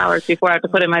 24 hours before I have to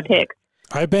put in my pick.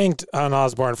 I banked on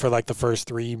Osborne for like the first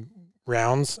 3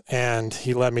 rounds, and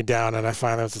he let me down, and I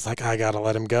finally was just like, I got to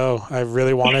let him go. I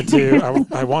really wanted to.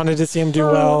 I wanted to see him do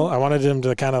well. I wanted him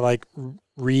to kind of like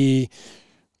resurface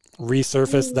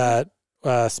that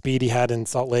speed he had in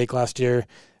Salt Lake last year.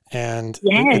 And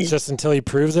it's just until he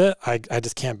proves it, I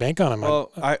just can't bank on him.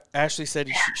 Well, Ashley said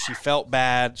she felt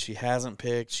bad. She hasn't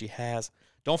picked. She has.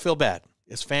 Don't feel bad.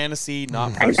 It's fantasy,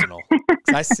 not personal.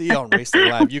 I see on Race Day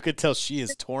Live, you could tell she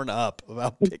is torn up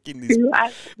about picking these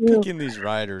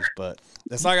riders. But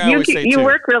that's like I always say, you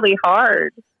work really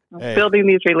hard building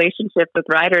these relationships with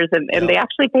riders, and they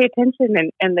actually pay attention,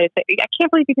 and they say, I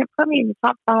can't believe you didn't put me in the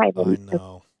top 5. And I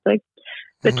know. Like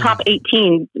the top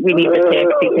 18 we need to pick,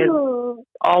 because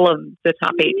all of the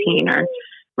top 18 are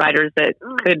riders that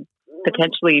could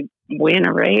potentially win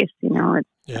a race. I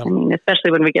mean,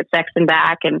 especially when we get Sexton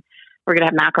back, and we're going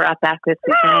to have Macaroth back this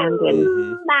weekend,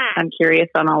 and I'm curious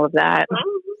on all of that.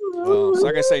 Well, so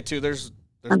like I say, too, there's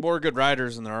more good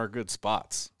riders than there are good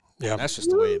spots. Yeah, that's just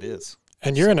the way it is.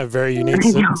 And you're in a very unique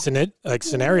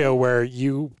scenario where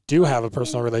you do have a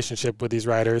personal relationship with these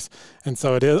riders, and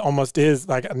so it almost is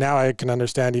like, now I can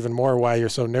understand even more why you're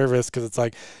so nervous, because it's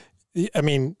like, I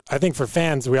mean, I think for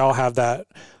fans, we all have that.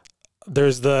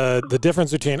 There's the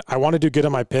difference between I want to do good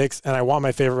on my picks and I want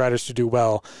my favorite riders to do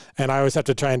well, and I always have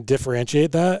to try and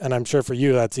differentiate that. And I'm sure for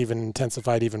you that's even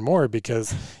intensified even more,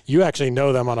 because you actually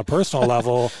know them on a personal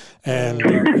level. And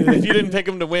if you didn't pick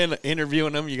them to win,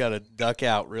 interviewing them, you got to duck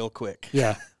out real quick.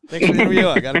 Yeah. Thanks for the interview.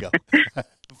 I got to go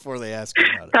before they ask you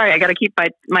about it. Sorry, I got to keep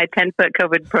my 10-foot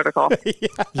COVID protocol.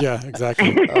 Yeah,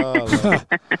 exactly.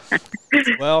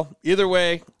 Well, either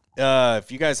way.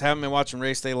 If you guys haven't been watching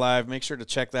Race Day Live, make sure to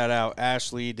check that out.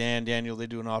 Ashley, Daniel, they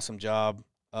do an awesome job.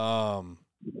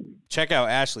 Check out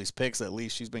Ashley's picks. At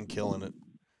least she's been killing it,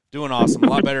 doing awesome, a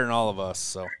lot better than all of us.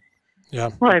 So yeah,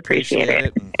 well, I appreciate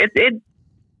it.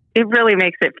 It really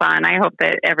makes it fun. I hope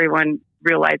that everyone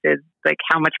realizes like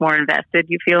how much more invested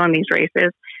you feel in these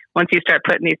races once you start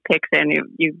putting these picks in.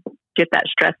 You get that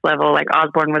stress level. Like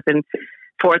Osborne was in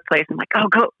 4th place. I'm like,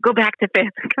 go back to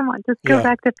 5th. Come on, just go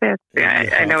back to 5th.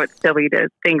 Yeah, I know it's silly to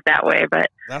think that way,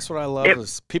 but that's what I love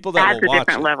is people that will watch. Adds a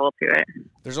different level to it.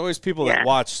 There's always people that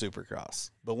watch Supercross,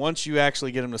 but once you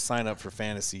actually get them to sign up for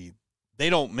fantasy,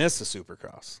 they don't miss a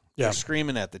Supercross. Yeah. They're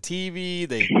screaming at the TV.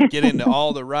 They get into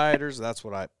all the riders. That's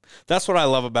what I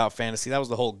love about fantasy. That was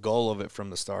the whole goal of it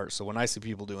from the start. So when I see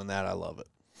people doing that, I love it.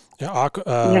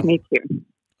 Yeah, me too.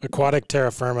 Aquatic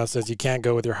Terra Firma says you can't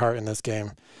go with your heart in this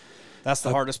game. That's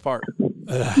the hardest part.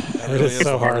 It really is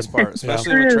so hard,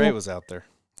 especially when Trey was out there.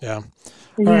 Yeah.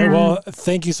 All right. Well,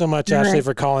 thank you so much, Ashley,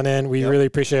 for calling in. We really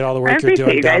appreciate all the work you're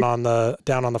doing down on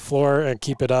the floor, and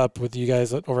keep it up with you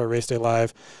guys over at Race Day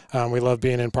Live. We love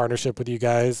being in partnership with you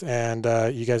guys, and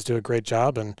you guys do a great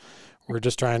job. And we're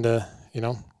just trying to,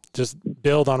 just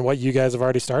build on what you guys have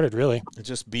already started. Really.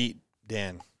 Just beat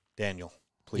Daniel,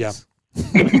 please.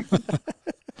 Yeah.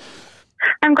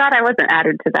 I'm glad I wasn't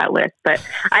added to that list, but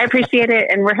I appreciate it,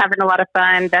 and we're having a lot of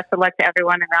fun. Best of luck to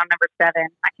everyone in round number 7.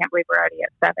 I can't believe we're already at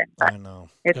 7, but I know.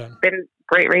 It's been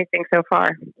great racing so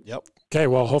far. Yep. Okay,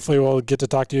 well, hopefully we'll get to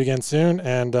talk to you again soon,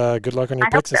 and good luck on your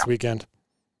picks this weekend.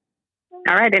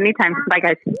 All right, anytime. Bye,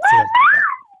 guys.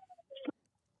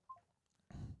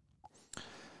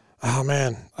 Oh,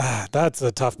 man, that's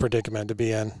a tough predicament to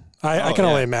be in. I can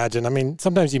only imagine. I mean,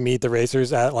 sometimes you meet the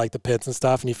racers at like the pits and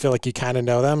stuff, and you feel like you kind of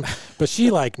know them, but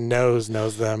she like knows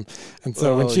them, and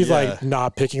so when she's like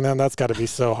not picking them, that's got to be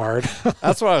so hard.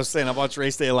 That's what I was saying. I've watched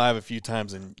Race Day Live a few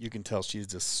times, and you can tell she's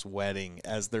just sweating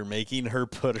as they're making her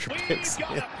put her picks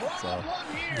in. So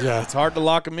yeah, it's hard to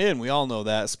lock them in. We all know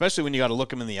that, especially when you got to look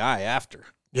them in the eye after.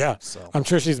 Yeah, so I'm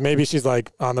sure she's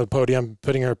like on the podium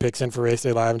putting her picks in for Race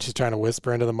Day Live, and she's trying to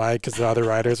whisper into the mic because the other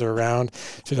riders are around.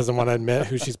 She doesn't want to admit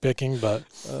who she's picking, but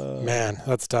man,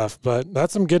 that's tough. But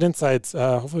that's some good insights.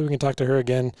 Hopefully we can talk to her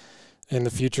again in the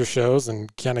future shows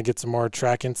and kind of get some more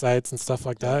track insights and stuff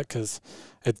like that, because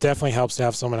it definitely helps to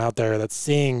have someone out there that's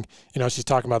seeing, she's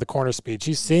talking about the corner speed.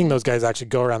 She's seeing those guys actually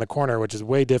go around the corner, which is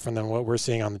way different than what we're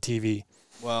seeing on the TV.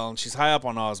 Well, and she's high up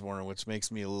on Osborne, which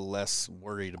makes me a little less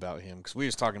worried about him, because we were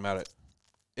just talking about it.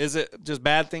 Is it just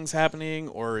bad things happening,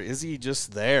 or is he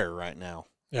just there right now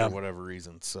for whatever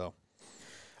reason? So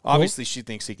obviously she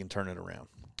thinks he can turn it around.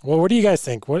 Well, what do you guys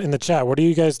think? What in the chat? What are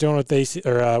you guys doing with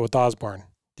with Osborne?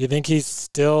 Do you think he's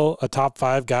still a top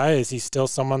 5 guy? Is he still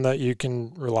someone that you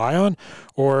can rely on,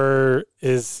 or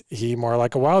is he more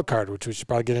like a wild card, which we should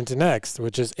probably get into next,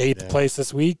 which is 8th place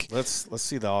this week? Let's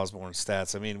see the Osborne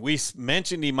stats. I mean, we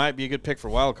mentioned he might be a good pick for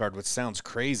wild card, which sounds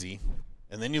crazy,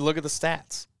 and then you look at the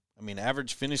stats. I mean,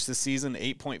 average finish this season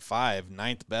 8.5,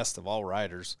 9th best of all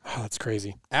riders. Oh, that's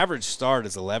crazy. Average start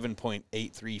is 11.83,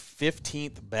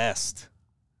 15th best.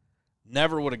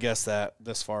 Never would have guessed that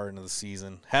this far into the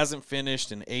season. Hasn't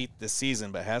finished in 8th this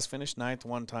season, but has finished 9th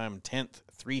one time, 10th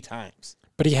 3 times.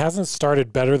 But he hasn't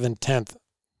started better than 10th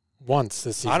once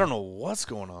this season. I don't know what's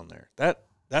going on there. That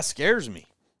scares me.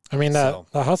 I mean, the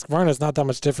Husqvarna is not that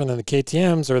much different than the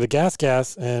KTMs or the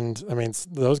Gas, and, I mean,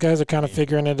 those guys are kind of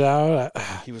figuring it out.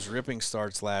 He was ripping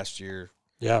starts last year.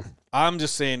 Yeah. I'm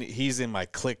just saying he's in my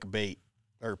pick bait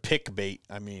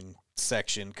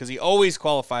section, because he always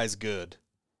qualifies good.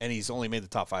 And he's only made the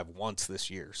top 5 once this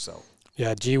year. So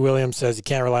yeah, G. Williams says you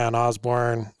can't rely on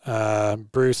Osborne.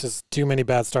 Bruce has too many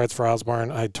bad starts for Osborne.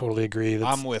 I totally agree.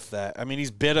 I'm with that. I mean, he's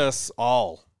bit us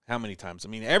all how many times? I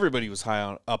mean, everybody was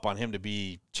up on him to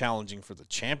be challenging for the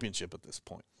championship at this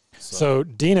point. So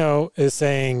Dino is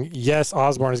saying, yes,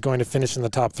 Osborne is going to finish in the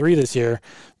top 3 this year.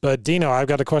 But, Dino, I've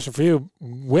got a question for you.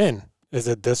 When? Is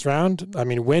it this round? I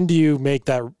mean, when do you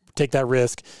take that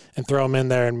risk and throw him in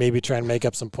there and maybe try and make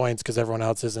up some points because everyone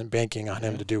else isn't banking on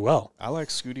him to do well? I like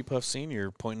Scooty Puff Sr.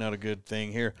 pointing out a good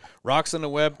thing here. Roczen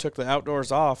and Webb took the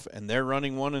outdoors off, and they're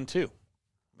running 1 and 2.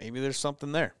 Maybe there's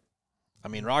something there. I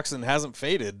mean, Roczen hasn't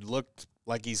faded, looked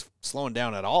like he's slowing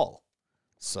down at all.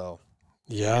 So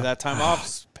maybe that time off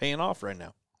is paying off right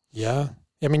now. Yeah.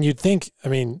 I mean, you'd think,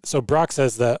 so Brock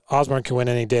says that Osborne can win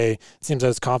any day. It seems that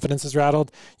his confidence is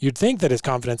rattled. You'd think that his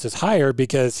confidence is higher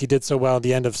because he did so well at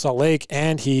the end of Salt Lake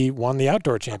and he won the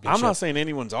outdoor championship. I'm not saying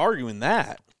anyone's arguing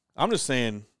that. I'm just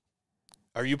saying,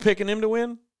 are you picking him to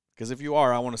win? Because if you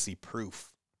are, I want to see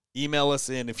proof. Email us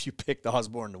in if you picked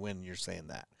Osborne to win and you're saying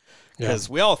that. Because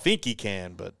we all think he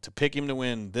can, but to pick him to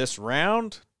win this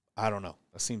round, I don't know.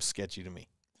 That seems sketchy to me.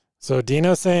 So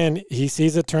Dino's saying he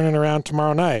sees it turning around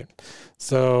tomorrow night.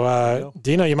 So,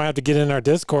 Dino, you might have to get in our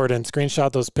Discord and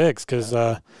screenshot those picks because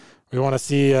we want to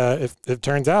see if it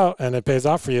turns out and it pays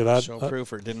off for you. Show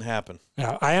proof or it didn't happen.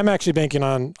 Yeah, I am actually banking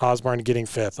on Osborne getting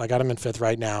 5th. I got him in 5th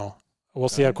right now. We'll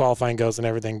see how qualifying goes and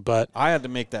everything. But I had to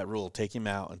make that rule, take him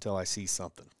out until I see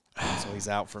something. So he's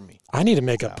out for me. I need to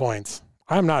make up points.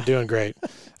 I'm not doing great.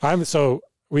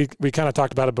 We kind of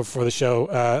talked about it before the show.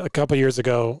 A couple years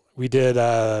ago, we did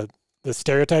the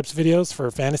stereotypes videos for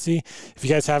fantasy. If you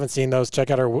guys haven't seen those,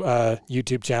 check out our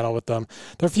YouTube channel with them.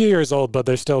 They're a few years old, but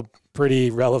they're still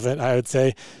pretty relevant, I would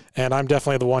say. And I'm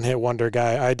definitely the one-hit wonder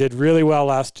guy. I did really well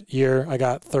last year. I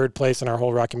got 3rd place in our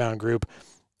whole Rocky Mountain group,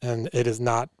 and it is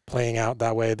not playing out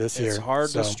that way this year. It's hard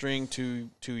to string two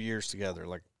years together.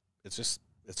 Like, it's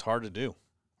hard to do.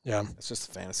 Yeah. It's just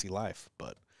a fantasy life,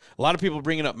 but a lot of people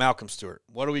bringing up Malcolm Stewart.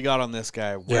 What do we got on this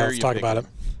guy? Let's talk about him.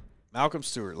 Malcolm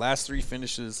Stewart, last 3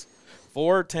 finishes,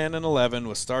 4, 10, and 11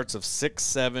 with starts of 6,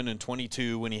 7, and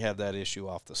 22 when he had that issue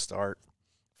off the start.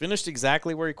 Finished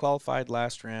exactly where he qualified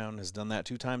last round. Has done that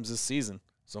 2 times this season.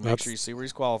 So make sure you see where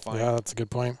he's qualifying. Yeah, that's a good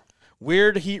point.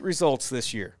 Weird heat results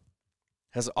this year.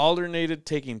 Has alternated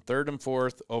taking 3rd and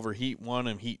 4th over heat 1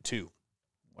 and heat 2.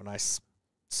 When I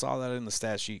saw that in the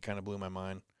stat sheet, kind of blew my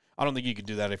mind. I don't think you could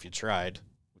do that if you tried,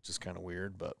 which is kind of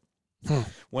weird, but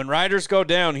when riders go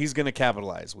down, he's going to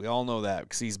capitalize. We all know that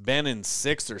because he's been in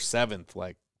 6th or 7th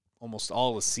like almost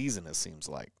all the season, it seems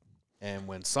like. And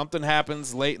when something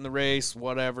happens late in the race,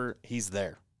 whatever, he's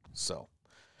there. So,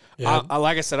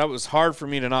 like I said, it was hard for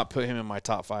me to not put him in my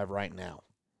top 5 right now.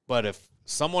 But if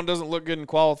someone doesn't look good in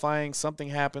qualifying, something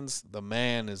happens, the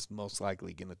man is most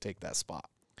likely going to take that spot.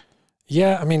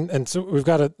 Yeah, I mean, and so we've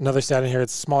got another stat in here.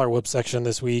 It's a smaller whip section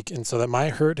this week, and so that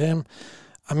might hurt him.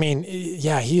 I mean,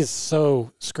 yeah, he is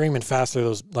so screaming fast through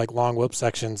those like long whip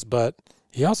sections, but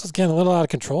he also is getting a little out of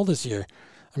control this year.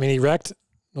 I mean, he wrecked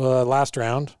last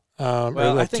round. Well,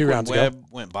 like I think 2 when rounds Webb ago.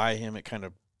 went by him, it kind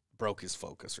of broke his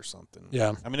focus or something.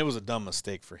 Yeah. I mean, it was a dumb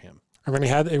mistake for him. I mean, he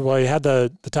had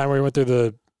the time where he went through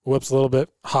the whips a little bit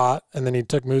hot, and then he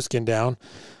took Mooskin down.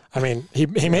 I mean, he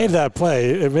made that play.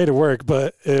 It made it work,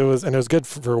 but it was good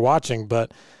for watching.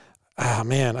 But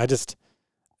man,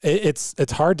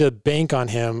 it's hard to bank on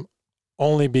him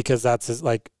only because that's his,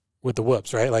 like with the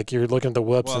whoops, right? Like you're looking at the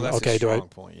whoops and that's okay, a strong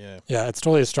point, yeah, it's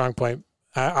totally a strong point.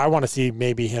 I want to see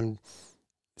maybe him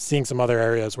seeing some other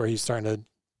areas where he's starting to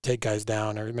take guys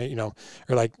down, or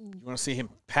or like you want to see him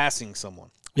passing someone.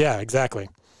 Yeah, exactly.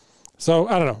 So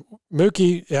I don't know,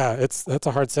 Mookie. Yeah, that's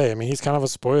a hard say. I mean, he's kind of a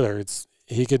spoiler.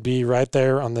 He could be right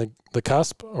there on the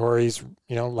cusp, or he's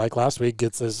like last week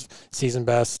gets his season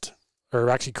best or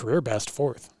actually career best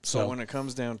 4th. So when it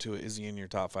comes down to it, is he in your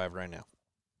top 5 right now?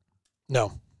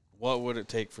 No. What would it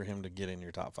take for him to get in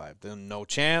your top 5? Then no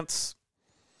chance,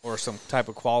 or some type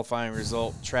of qualifying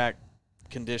result, track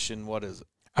condition. What is it?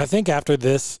 I think after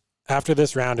this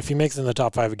round, if he makes it in the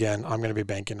top 5 again, I'm going to be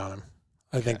banking on him.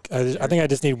 I think I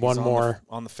just need one more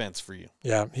on the fence for you.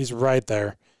 Yeah, he's right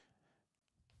there.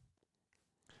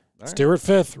 All right. Stewart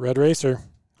 5th, Red Racer.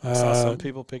 I saw some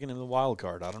people picking him the wild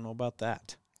card. I don't know about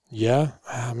that. Yeah,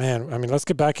 man. I mean, let's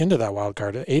get back into that wild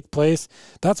card. 8th place.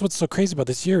 That's what's so crazy about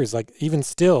this year is like even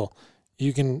still,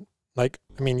 you can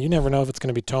you never know if it's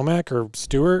going to be Tomac or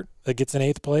Stewart that gets in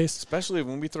 8th place. Especially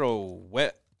when we throw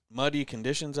wet, muddy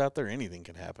conditions out there, anything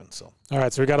can happen. So all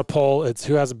right, so we got a poll. It's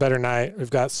who has a better night. We've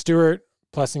got Stewart,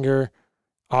 Plessinger,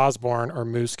 Osborne, or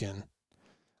Mooskin.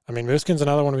 I mean, Mooskin's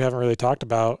another one we haven't really talked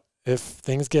about. If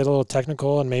things get a little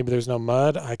technical and maybe there's no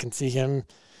mud, I can see him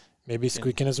maybe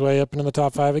squeaking his way up into the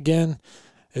top 5 again.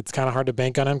 It's kind of hard to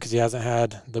bank on him because he hasn't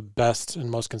had the best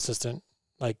and most consistent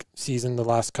season the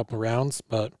last couple of rounds.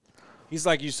 But he's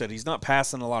like you said, he's not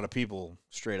passing a lot of people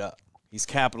straight up. He's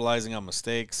capitalizing on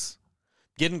mistakes,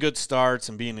 getting good starts,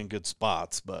 and being in good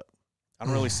spots. But I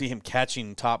don't really see him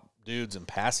catching top dudes and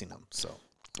passing them. So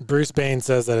Bruce Bain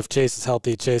says that if Chase is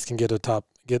healthy, Chase can get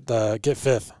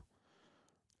 5th.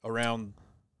 Around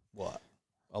what?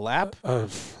 A lap? I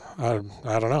don't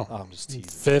know. Oh, I'm just teasing.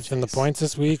 5th in the points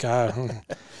this week. I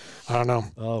don't know.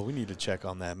 Oh, we need to check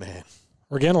on that, man.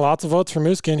 We're getting lots of votes for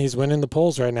Mooskin. He's winning the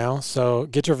polls right now. So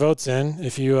get your votes in.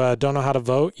 If you don't know how to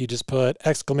vote, you just put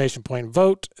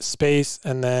 !vote space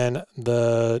and then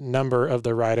the number of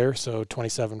the rider. So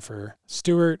 27 for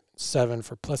Stewart, 7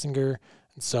 for Plessinger,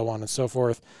 and so on and so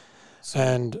forth.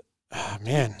 And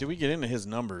man, do we get into his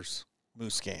numbers,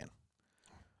 Mooskin?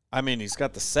 I mean, he's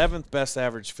got the 7th best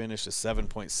average finish of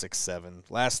 7.67.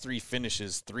 Last 3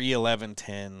 finishes, 3, 11,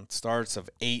 10. Starts of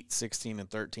 8, 16, and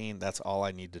 13. That's all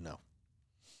I need to know.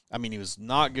 I mean, he was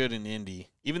not good in Indy.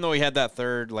 Even though he had that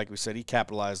 3rd, like we said, he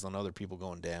capitalized on other people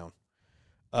going down.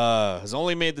 Has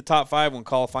only made the top 5 when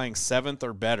qualifying 7th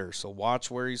or better. So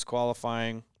watch where he's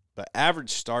qualifying. But average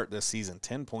start this season,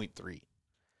 10.3.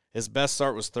 His best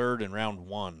start was 3rd in round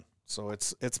 1. So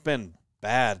it's been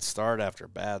bad start after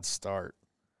bad start.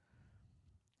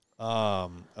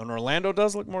 And Orlando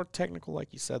does look more technical,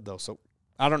 like you said, though. So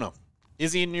I don't know.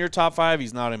 Is he in your top 5?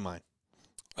 He's not in mine.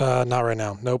 Not right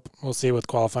now. Nope. We'll see with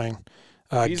qualifying.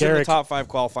 He's Garrick, in the top 5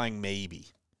 qualifying, maybe.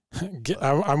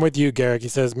 I'm with you, Garrick. He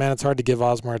says, man, it's hard to give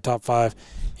Osborne a top 5.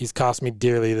 He's cost me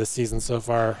dearly this season so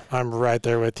far. I'm right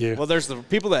there with you. Well, there's the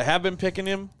people that have been picking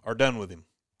him are done with him.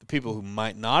 The people who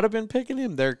might not have been picking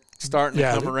him, they're starting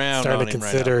to come around on him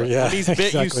right now. Yeah, when he's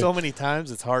bit you so many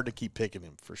times, it's hard to keep picking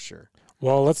him for sure.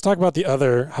 Well, let's talk about the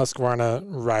other Husqvarna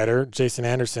rider, Jason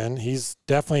Anderson. He's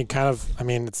definitely kind of, I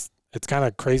mean, it's kind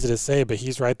of crazy to say, but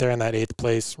he's right there in that 8th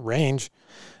place range.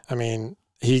 I mean,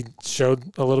 he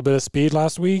showed a little bit of speed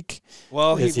last week.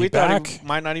 Well, we back? thought he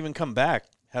might not even come back.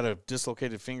 Had a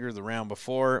dislocated finger the round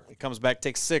before. He comes back,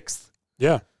 takes 6th.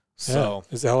 Yeah. So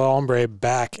is El Hombre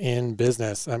back in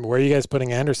business? I mean, where are you guys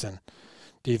putting Anderson?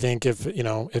 Do you think if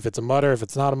it's a mutter, if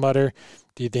it's not a mutter,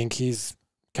 do you think he's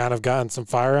kind of gotten some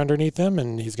fire underneath him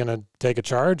and he's going to take a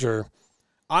charge? Or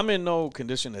I'm in no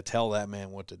condition to tell that man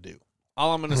what to do.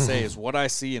 All I'm going to say is what I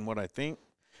see and what I think.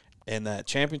 And that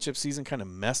championship season kind of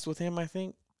messed with him, I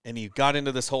think. And he got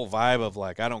into this whole vibe of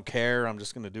like, I don't care. I'm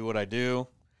just going to do what I do.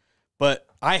 But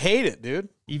I hate it, dude.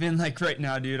 Even like right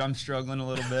now, dude, I'm struggling a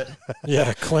little bit.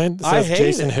 Yeah, Clint says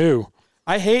Jason who?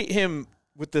 I hate him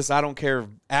with this I don't care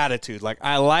attitude. Like,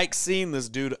 I like seeing this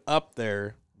dude up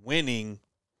there winning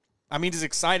I mean, he's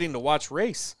exciting to watch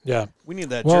race. Yeah. We need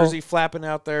that jersey flapping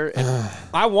out there. And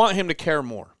I want him to care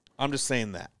more. I'm just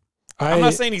saying that. I'm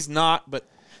not saying he's not, but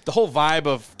the whole vibe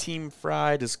of Team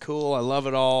Fried is cool. I love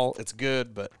it all. It's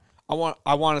good, but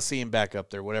I want to see him back up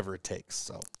there, whatever it takes.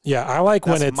 So yeah, I like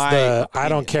when it's the I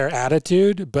don't care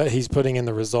attitude, but he's putting in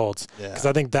the results. Because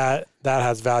I think that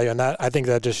has value, and I think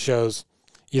that just shows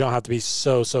you don't have to be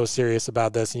so serious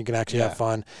about this, and you can actually have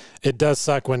fun. It does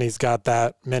suck when he's got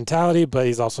that mentality, but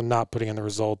he's also not putting in the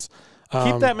results.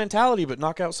 Keep that mentality, but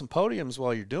knock out some podiums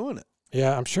while you're doing it.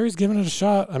 Yeah, I'm sure he's giving it a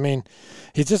shot. I mean,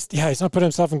 he's not putting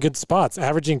himself in good spots.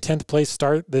 Averaging 10th place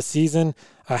start this season,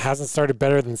 hasn't started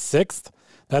better than 6th.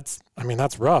 That's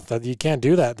rough. You can't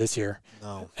do that this year.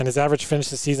 No. And his average finish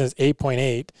this season is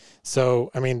 8.8.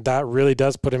 So, I mean, that really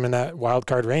does put him in that wild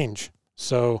card range.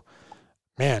 So,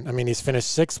 man, I mean, he's finished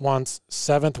 6th once,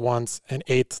 7th once, and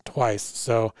 8th twice.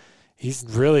 So he's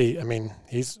really, I mean,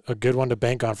 he's a good one to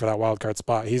bank on for that wild card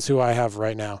spot. He's who I have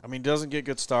right now. I mean, doesn't get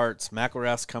good starts.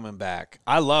 McElrath's coming back.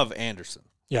 I love Anderson.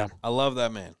 Yeah. I love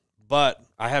that man. But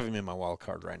I have him in my wild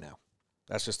card right now.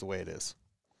 That's just the way it is.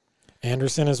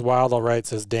 Anderson is wild, all right,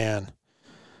 says Dan.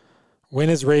 When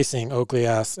is racing? Oakley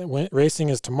asks. Racing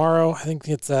is tomorrow. I think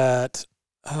it's at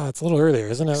it's a little earlier,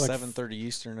 isn't it? Like 7:30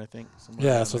 Eastern, I think.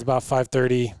 Yeah, so it's about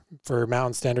 5:30 for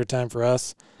Mountain Standard Time for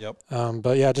us. Yep.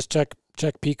 But yeah, just check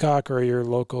Peacock or your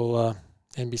local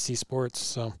NBC Sports.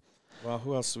 So. Well,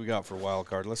 who else do we got for wild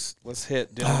card? Let's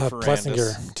hit Dylan Ferrandis.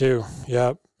 Plessinger too.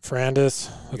 Yep.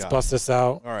 Ferrandis. Let's bust this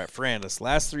out. All right, Ferrandis.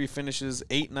 Last 3 finishes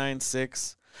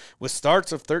 8-9-6 with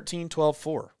starts of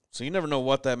 13-12-4. So you never know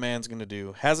what that man's going to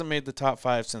do. Hasn't made the top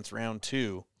 5 since round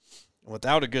 2.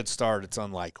 Without a good start, it's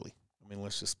unlikely. I mean,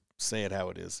 let's just say it how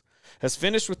it is. Has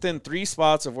finished within 3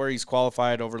 spots of where he's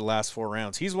qualified over the last 4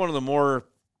 rounds. He's one of the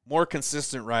more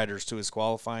consistent riders to his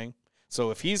qualifying.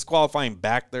 So if he's qualifying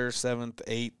back there 7th,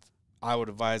 8th, I would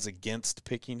advise against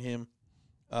picking him.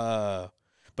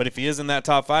 But if he is in that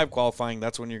top 5 qualifying,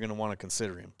 that's when you're going to want to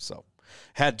consider him. So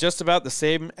had just about the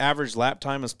same average lap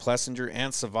time as Plessinger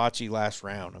and Savatgy last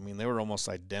round. I mean, they were almost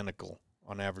identical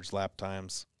on average lap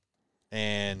times.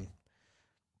 And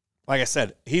like I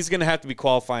said, he's going to have to be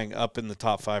qualifying up in the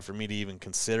top 5 for me to even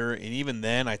consider. And even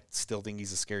then, I still think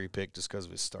he's a scary pick just because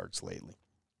of his starts lately.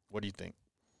 What do you think?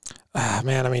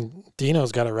 Man, I mean,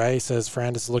 Dino's got it right. He says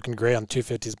Ferrandis is looking great on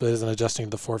 250s, but isn't adjusting to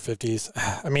the 450s.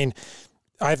 I mean,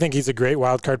 I think he's a great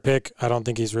wild card pick. I don't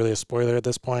think he's really a spoiler at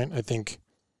this point.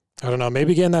 I don't know,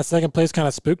 maybe getting that 2nd place kind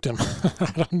of spooked him.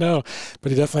 I don't know,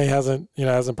 but he definitely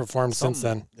hasn't performed since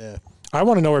then. Yeah. I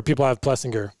want to know where people have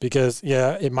Plessinger because,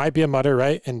 yeah, it might be a mutter,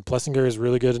 right? And Plessinger is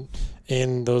really good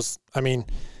in those. I mean,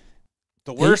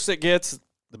 the worse it gets,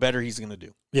 the better he's going to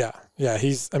do. Yeah.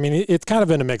 It's kind of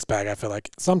been a mixed bag, I feel like.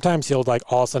 Sometimes he'll, like,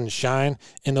 all of a sudden shine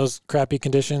in those crappy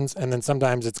conditions, and then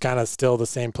sometimes it's kind of still the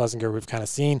same Plessinger we've kind of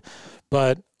seen.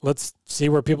 But let's see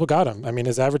where people got him. I mean,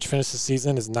 his average finish this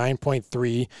season is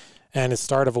 9.3 and his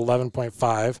start of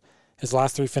 11.5. His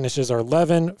last 3 finishes are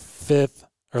 11th, 5th,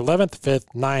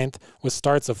 9th, with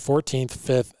starts of 14th,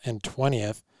 5th, and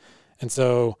 20th. And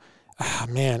so,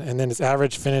 and then his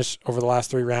average finish over the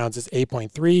last 3 rounds is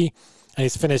 8.3, and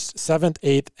he's finished 7th,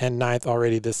 8th, and 9th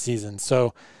already this season.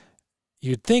 So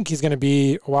you'd think he's going to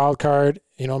be a wild card.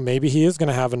 You know, maybe he is going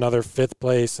to have another 5th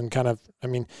place and kind of, I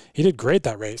mean, he did great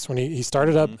that race when he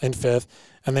started up in 5th,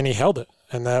 and then he held it.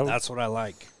 And that's what I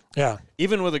like. Yeah.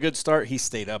 Even with a good start, he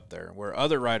stayed up there. Where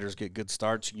other riders get good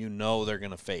starts, you know they're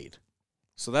going to fade.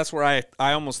 So that's where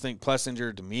I almost think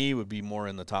Plessinger, to me, would be more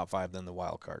in the top 5 than the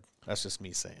wild card. That's just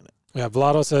me saying it. Yeah,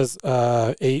 Vlado says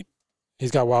 8.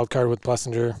 He's got wild card with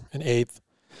Plessinger in 8th.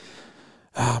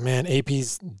 Oh, man,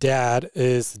 AP's dad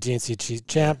is the GNCC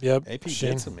champ. Yep. AP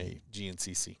did some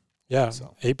GNCC. Yeah,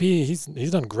 so. AP, he's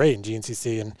done great in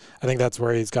GNCC, and I think that's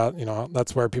where he's got,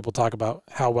 that's where people talk about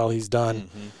how well he's done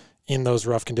in those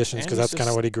rough conditions because that's kind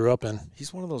of what he grew up in.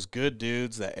 He's one of those good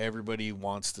dudes that everybody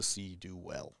wants to see do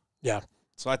well. Yeah.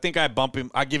 So I think I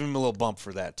give him a little bump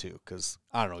for that too because,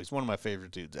 I don't know, he's one of my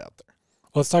favorite dudes out there.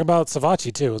 Well, let's talk about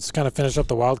Savatgy too. Let's kind of finish up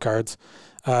the wild cards.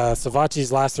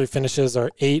 Savatgy's last 3 finishes are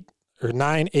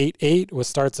 9, 8, 8 with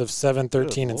starts of 7,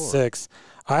 13, and 6.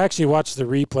 I actually watched the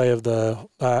replay of the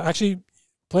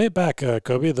play it back,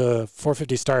 Kobe, the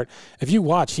 450 start. If you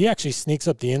watch, he actually sneaks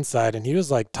up the inside, and he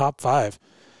was like top 5.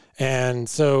 And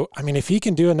so, I mean, if he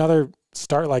can do another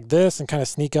start like this and kind of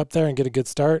sneak up there and get a good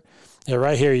start, yeah,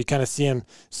 right here you kind of see him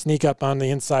sneak up on the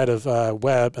inside of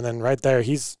Webb, and then right there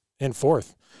he's in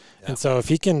 4th. Yeah. And so if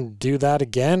he can do that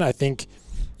again, I think,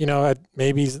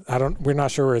 maybe we're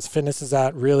not sure where his fitness is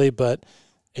at really, but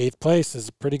 8th place is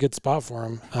a pretty good spot for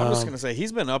him. I'm just going to say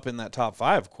he's been up in that top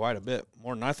 5 quite a bit,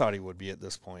 more than I thought he would be at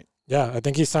this point. Yeah, I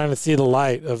think he's starting to see the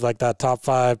light of like that top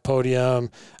 5 podium.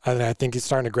 And I think he's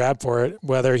starting to grab for it.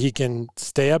 Whether he can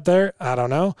stay up there, I don't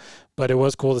know. But it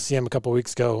was cool to see him a couple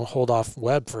weeks ago hold off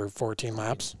Webb for 14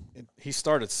 laps. He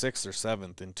started 6th or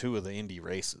 7th in 2 of the Indy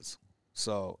races.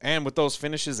 So, and with those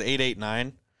finishes 8, 8,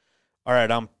 9, all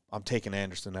right, I'm taking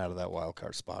Anderson out of that wild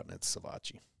card spot, and it's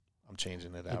Savatgy. I'm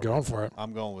changing it out. You're going for it.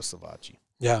 I'm going with Savatgy.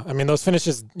 Yeah, I mean those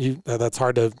finishes, that's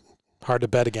hard to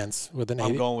bet against with an 8.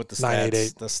 I'm going with the stats.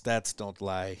 988. The stats don't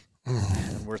lie,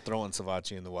 and we're throwing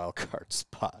Savatgy in the wild card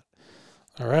spot.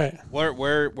 All right.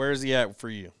 Where is he at for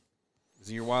you? Is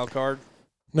he your wild card?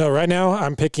 No, right now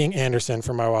I'm picking Anderson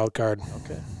for my wild card.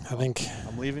 Okay. I think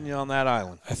I'm leaving you on that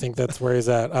island. I think that's where he's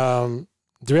at.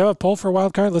 Do we have a poll for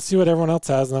wild card? Let's see what everyone else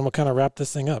has, and then we'll kind of wrap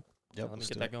this thing up. Yep, Let me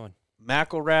get that going.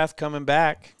 McElrath coming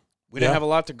back. We didn't have a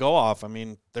lot to go off. I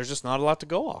mean, there's just not a lot to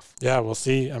go off. Yeah, we'll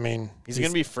see. I mean, he's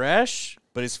going to be fresh,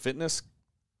 but his fitness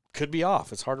could be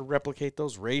off. It's hard to replicate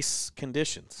those race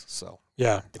conditions. So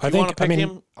yeah, if you want to pick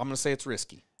him, I'm going to say it's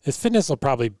risky. His fitness will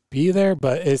probably be there,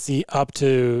 but is he up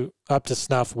to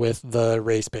snuff with the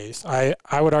race pace? I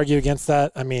would argue against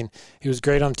that. I mean, he was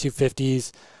great on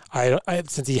 250s.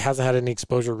 Since he hasn't had any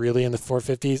exposure really in the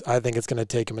 450s, I think it's going to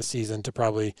take him a season to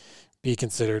probably be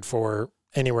considered for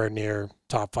anywhere near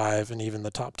top 5 and even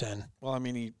the top 10. Well, I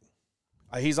mean,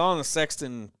 he's on the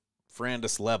Sexton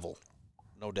Ferrandis level,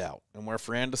 no doubt. And where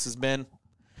Ferrandis has been,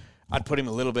 I'd put him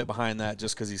a little bit behind that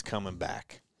just because he's coming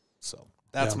back. So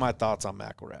that's my thoughts on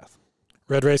McElrath.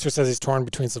 Red Racer says he's torn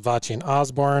between Savatgy and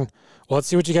Osborne. Well, let's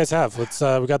see what you guys have. We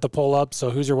got the poll up. So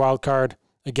who's your wild card?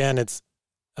 Again, it's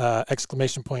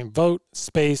exclamation point vote,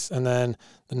 space, and then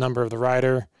the number of the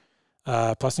rider.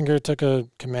 Plessinger took a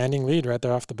commanding lead right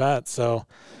there off the bat. So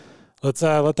let's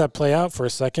let that play out for a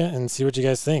second and see what you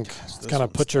guys think. Let's kind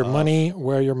of put your money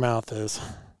where your mouth is.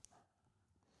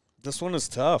 This one is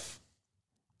tough.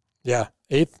 Yeah,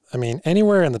 8th. I mean,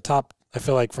 anywhere in the top, I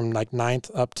feel like from like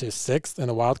 9th up to 6th in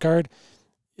the wild card,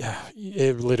 yeah,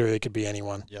 it literally could be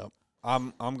anyone. Yep.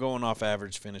 I'm going off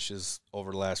average finishes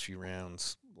over the last few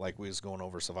rounds, like we was going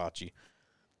over Savatgy.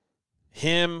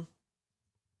 I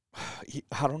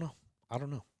don't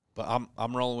know. But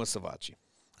I'm rolling with Savatgy.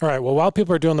 All right. Well, while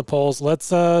people are doing the polls, let's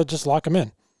just lock them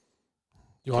in.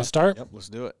 You want to start? Yep, let's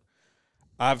do it.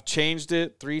 I've changed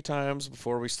it 3 times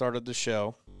before we started the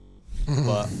show,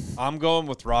 but I'm going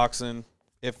with Roczen.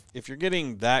 If you're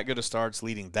getting that good of starts,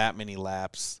 leading that many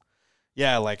laps,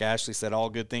 yeah, like Ashley said, all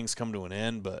good things come to an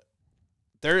end, but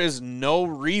there is no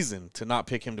reason to not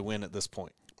pick him to win at this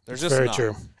point. There's just very not.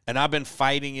 true. And I've been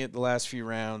fighting it the last few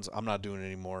rounds. I'm not doing it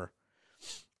anymore.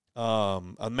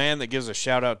 A man that gives a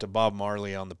shout out to Bob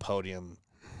Marley on the podium,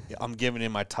 I'm giving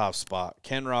him my top spot.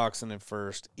 Ken Roczen in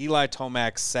first, Eli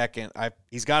Tomac second.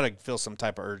 He's got to feel some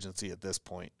type of urgency at this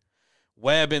point.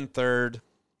 Webb in third,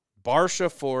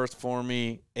 Barsha fourth for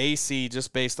me. AC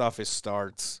just based off his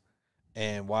starts,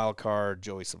 and wild card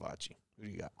Joey Savatgy. Who do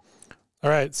you got? All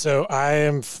right, so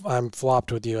I'm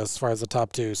flopped with you as far as the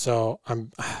top 2. So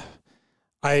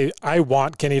I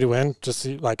want Kenny to win.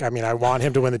 I want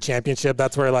him to win the championship.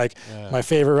 That's where my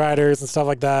favorite riders and stuff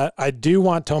like that. I do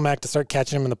want Tomac to start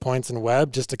catching him in the points and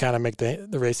Webb just to kind of make the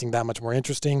racing that much more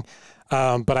interesting.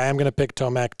 But I am going to pick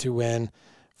Tomac to win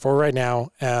for right now.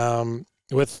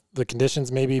 With the conditions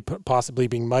maybe possibly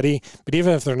being muddy, but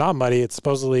even if they're not muddy, it's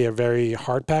supposedly a very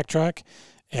hard pack track,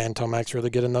 and Tomac's really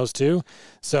good in those too.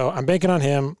 So I'm banking on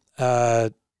him.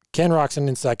 Ken Roczen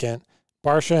in second,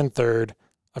 Barsha in third.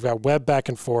 I've got Webb back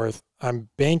and forth. I'm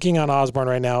banking on Osborne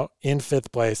right now in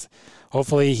 5th place.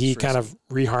 Hopefully he kind of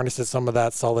reharnesses some of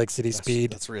that Salt Lake City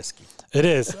speed. That's risky. It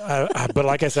is. But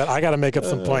like I said, I got to make up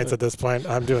some points at this point.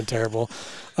 I'm doing terrible.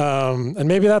 And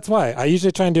maybe that's why. I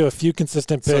usually try and do a few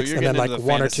consistent picks and then like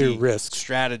 1 or 2 risks.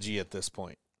 Strategy at this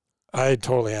point. I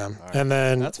totally am. Right. And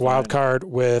then that's wild card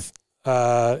with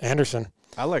Anderson.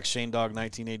 I like Shane Dog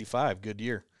 1985. Good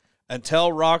year. Until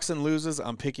Roczen loses,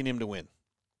 I'm picking him to win.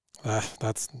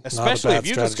 That's especially if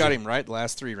you strategy. Just got him right the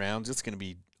last 3 rounds. It's going to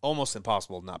be almost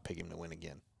impossible to not pick him to win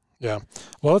again. Yeah.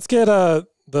 Well, let's get the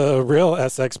real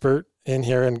SXpert in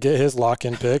here and get his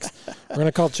lock-in picks. We're going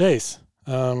to call Chase.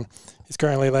 He's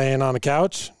currently laying on the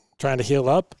couch trying to heal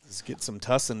up. Let's get some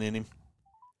tussin in him.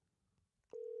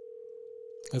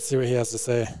 Let's see what he has to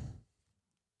say.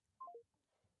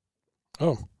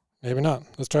 Oh, maybe not.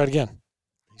 Let's try it again.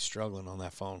 He's struggling on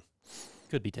that phone.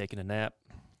 Could be taking a nap.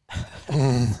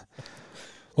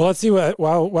 Well, let's see what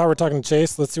while we're talking to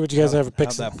Chase, let's see what you guys have a pick.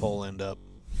 How'd that poll end up?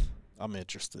 I'm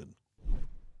interested.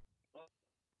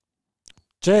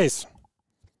 Chase,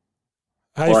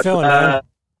 how you feeling, man?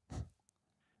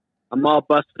 I'm all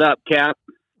busted up, Cap.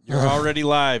 You're already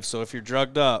live, so if you're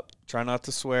drugged up, try not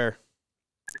to swear.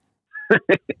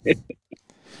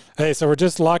 Hey, so we're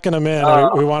just locking them in.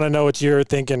 We want to know what you're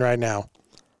thinking right now.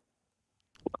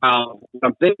 What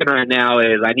I'm thinking right now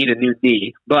is I need a new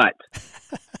knee, but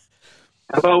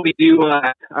how about we do, all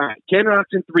right, Ken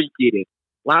Roczen 3-peated.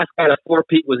 Last guy to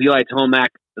 4-peat was Eli Tomac.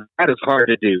 That is hard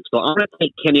to do. So I'm going to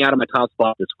take Kenny out of my top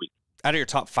spot this week. Out of your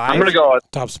top 5? I'm going to go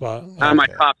top spot. Out of my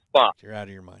top spot. You're out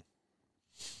of your mind.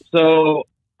 So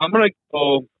I'm going to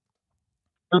go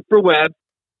Cooper Webb,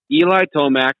 Eli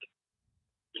Tomac,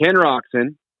 Ken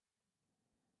Roczen,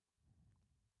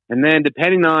 and then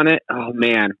depending on it, oh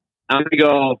man, I'm going to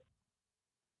go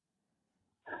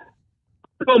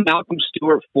Malcolm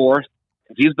Stewart 4th,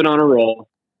 because he's been on a roll.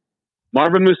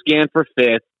 Marvin Musquin for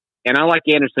 5th, and I like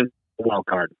Anderson for wild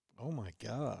card. Oh my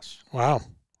gosh! Wow.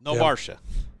 No Barsha.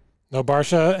 No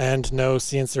Barsha and no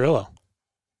Cianciarillo.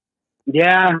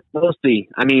 Yeah, we'll see.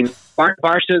 I mean,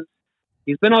 Barsha's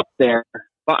he's been up there,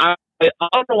 but I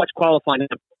don't know what's qualifying.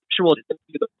 I'm sure we'll just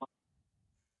do the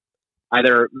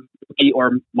either me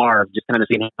or Marv, just kind of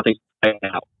seeing how things play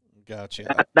out. Gotcha.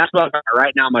 That's what I've got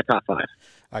right now in my top 5.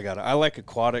 I got it. I like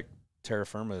aquatic terra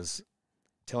firmas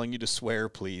telling you to swear,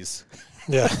 please.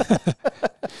 Yeah.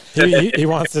 he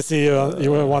wants to see he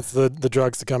wants the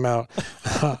drugs to come out.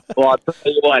 Well, I'll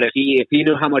tell you what, if he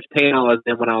knew how much pain I was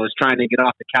in when I was trying to get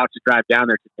off the couch to drive down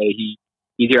there today,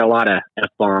 he'd hear a lot of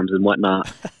F-bombs and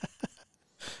whatnot.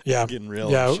 Yeah. Getting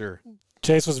real, yeah. I'm sure.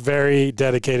 Chase was very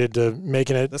dedicated to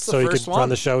making it so he could run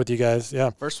the show with you guys. Yeah.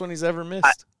 First one he's ever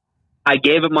missed. I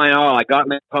gave it my all. I got in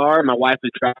the car, my wife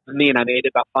was driving me, and I made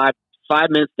it about five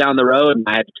minutes down the road, and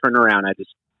I had to turn around. I just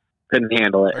couldn't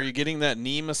handle it. Are you getting that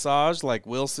knee massage like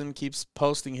Wilson keeps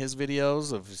posting his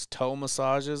videos of his toe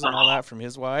massages and all that from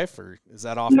his wife, or is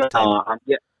that off the table?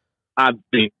 I'm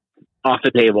off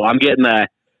the table. I'm getting the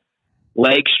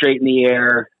leg straight in the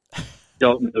air,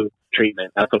 don't move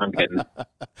treatment. That's what I'm getting.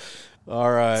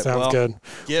 All right. Sounds good.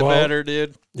 Get better,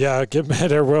 dude. Yeah, get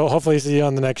better. We'll hopefully see you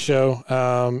on the next show.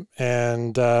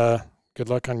 And good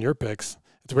luck on your picks.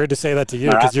 It's weird to say that to you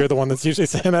because you're the one that's usually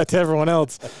saying that to everyone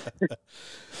else.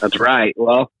 That's right.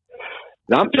 Well,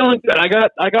 I'm feeling good. I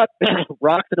got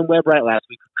Roczen and Webb right last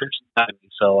week for Christian Timing,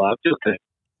 so I'm feeling good.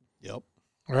 Yep.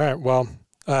 All right. Well,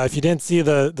 if you didn't see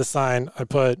the sign, I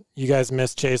put, you guys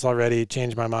missed Chase already,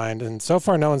 changed my mind. And so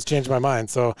far, no one's changed my mind.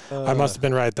 So I must have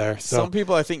been right there. So some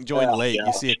people, I think, joined late.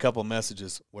 You see a couple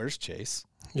messages. Where's Chase?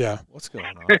 Yeah. What's going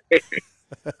on?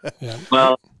 Yeah.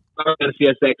 Well, I'm going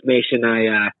to SX Nation.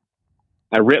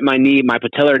 I ripped my knee, my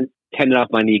patellar tendon off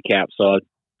my kneecap. So I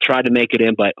tried to make it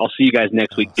in, but I'll see you guys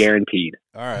next week, guaranteed.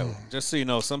 All right. Just so you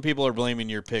know, some people are blaming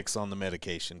your picks on the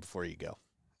medication before you go.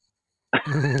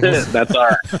 That's all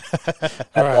right.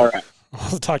 All right.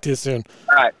 We'll talk to you soon.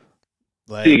 All right.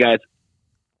 Later. See you guys.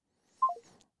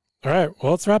 All right.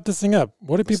 Well, let's wrap this thing up.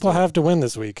 What do people have to win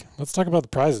this week? Let's talk about the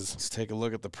prizes. Let's take a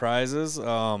look at the prizes.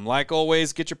 Like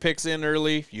always, get your picks in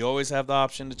early. You always have the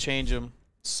option to change them.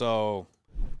 So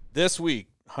this week,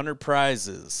 100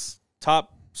 prizes.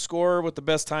 Top scorer with the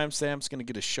best timestamp is going to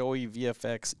get a Shoei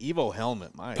VFX Evo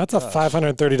helmet. That's a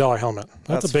 $530 helmet.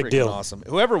 That's a big deal. Awesome.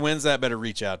 Whoever wins that better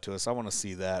reach out to us. I want to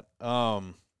see that.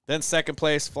 Then second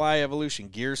place, Fly Evolution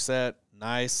gear set.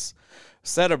 Nice.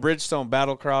 Set of Bridgestone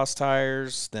Battlecross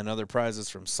tires. Then other prizes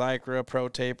from Cycra, Pro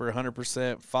Taper,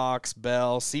 100%, Fox,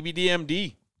 Bell,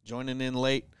 CBDMD joining in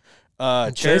late.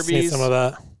 Chase needs some of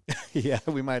that. Yeah,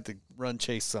 we might have to run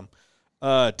Chase some.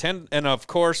 10 and of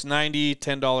course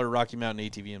 $10 Rocky Mountain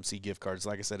ATVMC gift cards.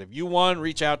 Like I said, if you won,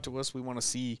 reach out to us. We want to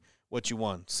see what you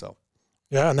won. So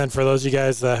yeah, and then for those of you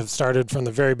guys that have started from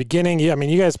the very beginning, yeah, I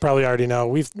mean, you guys probably already know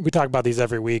we talk about these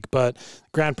every week, but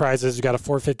grand prizes, we got a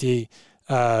 450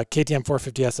 KTM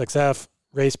 450 SXF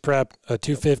race prep, a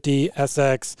 250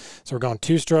 SX. So we're going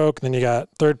 2-stroke. Then you got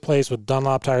third place with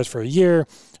Dunlop tires for a year,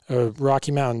 a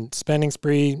Rocky Mountain spending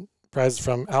spree, prizes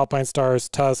from Alpine Stars,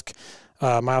 Tusk,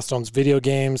 Milestones video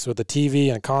games with a TV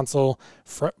and a console,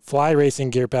 fly racing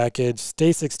gear package,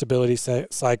 STACYC stability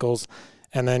cycles,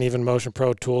 and then even Motion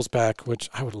Pro tools pack,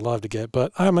 which I would love to get,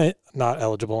 but I'm not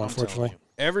eligible, unfortunately.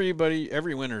 Every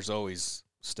winner's always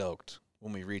stoked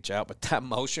when we reach out, but that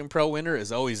Motion Pro winner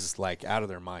is always like out of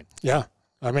their mind. Yeah.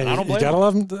 I mean, you gotta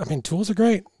love them. I mean, tools are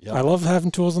great. Yep. I love having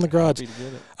tools in the garage.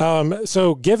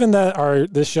 So given that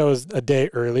this show is a day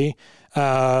early,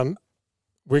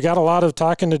 we got a lot of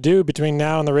talking to do between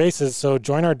now and the races, so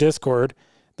join our Discord.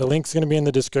 The link's going to be in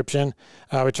the description.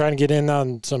 We're trying to get in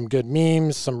on some good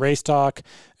memes, some race talk.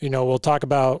 We'll talk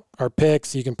about our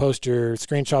picks. You can post your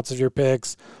screenshots of your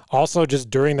picks. Also, just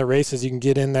during the races, you can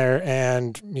get in there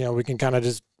and, we can kind of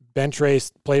just bench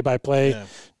race play-by-play,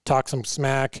 talk some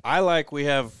smack. I like we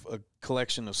have a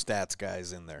collection of stats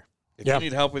guys in there. If you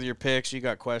need help with your picks, you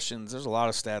got questions, there's a lot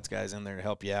of stats guys in there to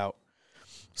help you out.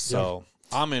 So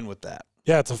I'm in with that.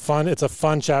 Yeah, it's a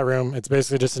fun chat room. It's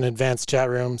basically just an advanced chat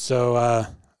room. So,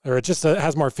 or it just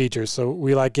has more features. So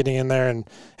we like getting in there and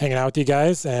hanging out with you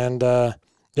guys. And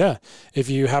yeah, if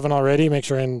you haven't already, make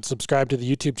sure and subscribe to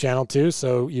the YouTube channel too,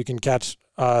 so you can catch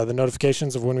the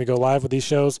notifications of when we go live with these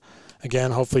shows.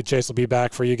 Again, hopefully Chase will be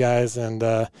back for you guys, and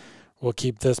we'll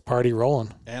keep this party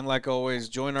rolling. And like always,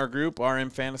 join our group,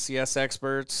 RMFantasy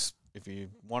SXperts. If you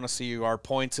want to see our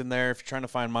points in there, if you're trying to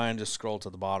find mine, just scroll to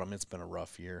the bottom. It's been a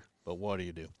rough year, but what do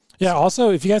you do? Yeah,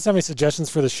 also, if you guys have any suggestions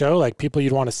for the show, like people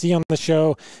you'd want to see on the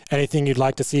show, anything you'd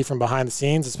like to see from behind the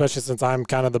scenes, especially since I'm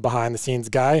kind of the behind the scenes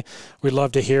guy, we'd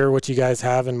love to hear what you guys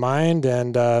have in mind.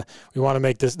 And we want to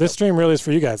make this stream really is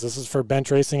for you guys. This is for bench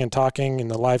racing and talking in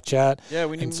the live chat. Yeah,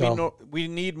 we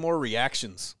need more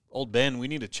reactions. Old Ben, we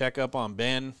need to check up on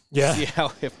Ben. Yeah. See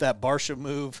if that Barsha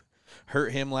move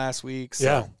hurt him last week. So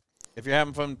yeah. If you're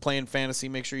having fun playing fantasy,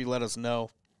 make sure you let us know.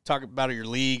 Talk about your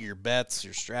league, your bets,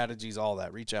 your strategies, all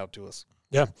that. Reach out to us.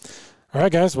 Yeah. All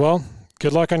right, guys. Well,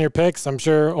 good luck on your picks. I'm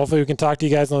sure hopefully we can talk to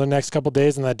you guys in the next couple of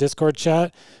days in that Discord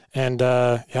chat. And,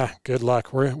 yeah, good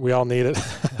luck. We all need it.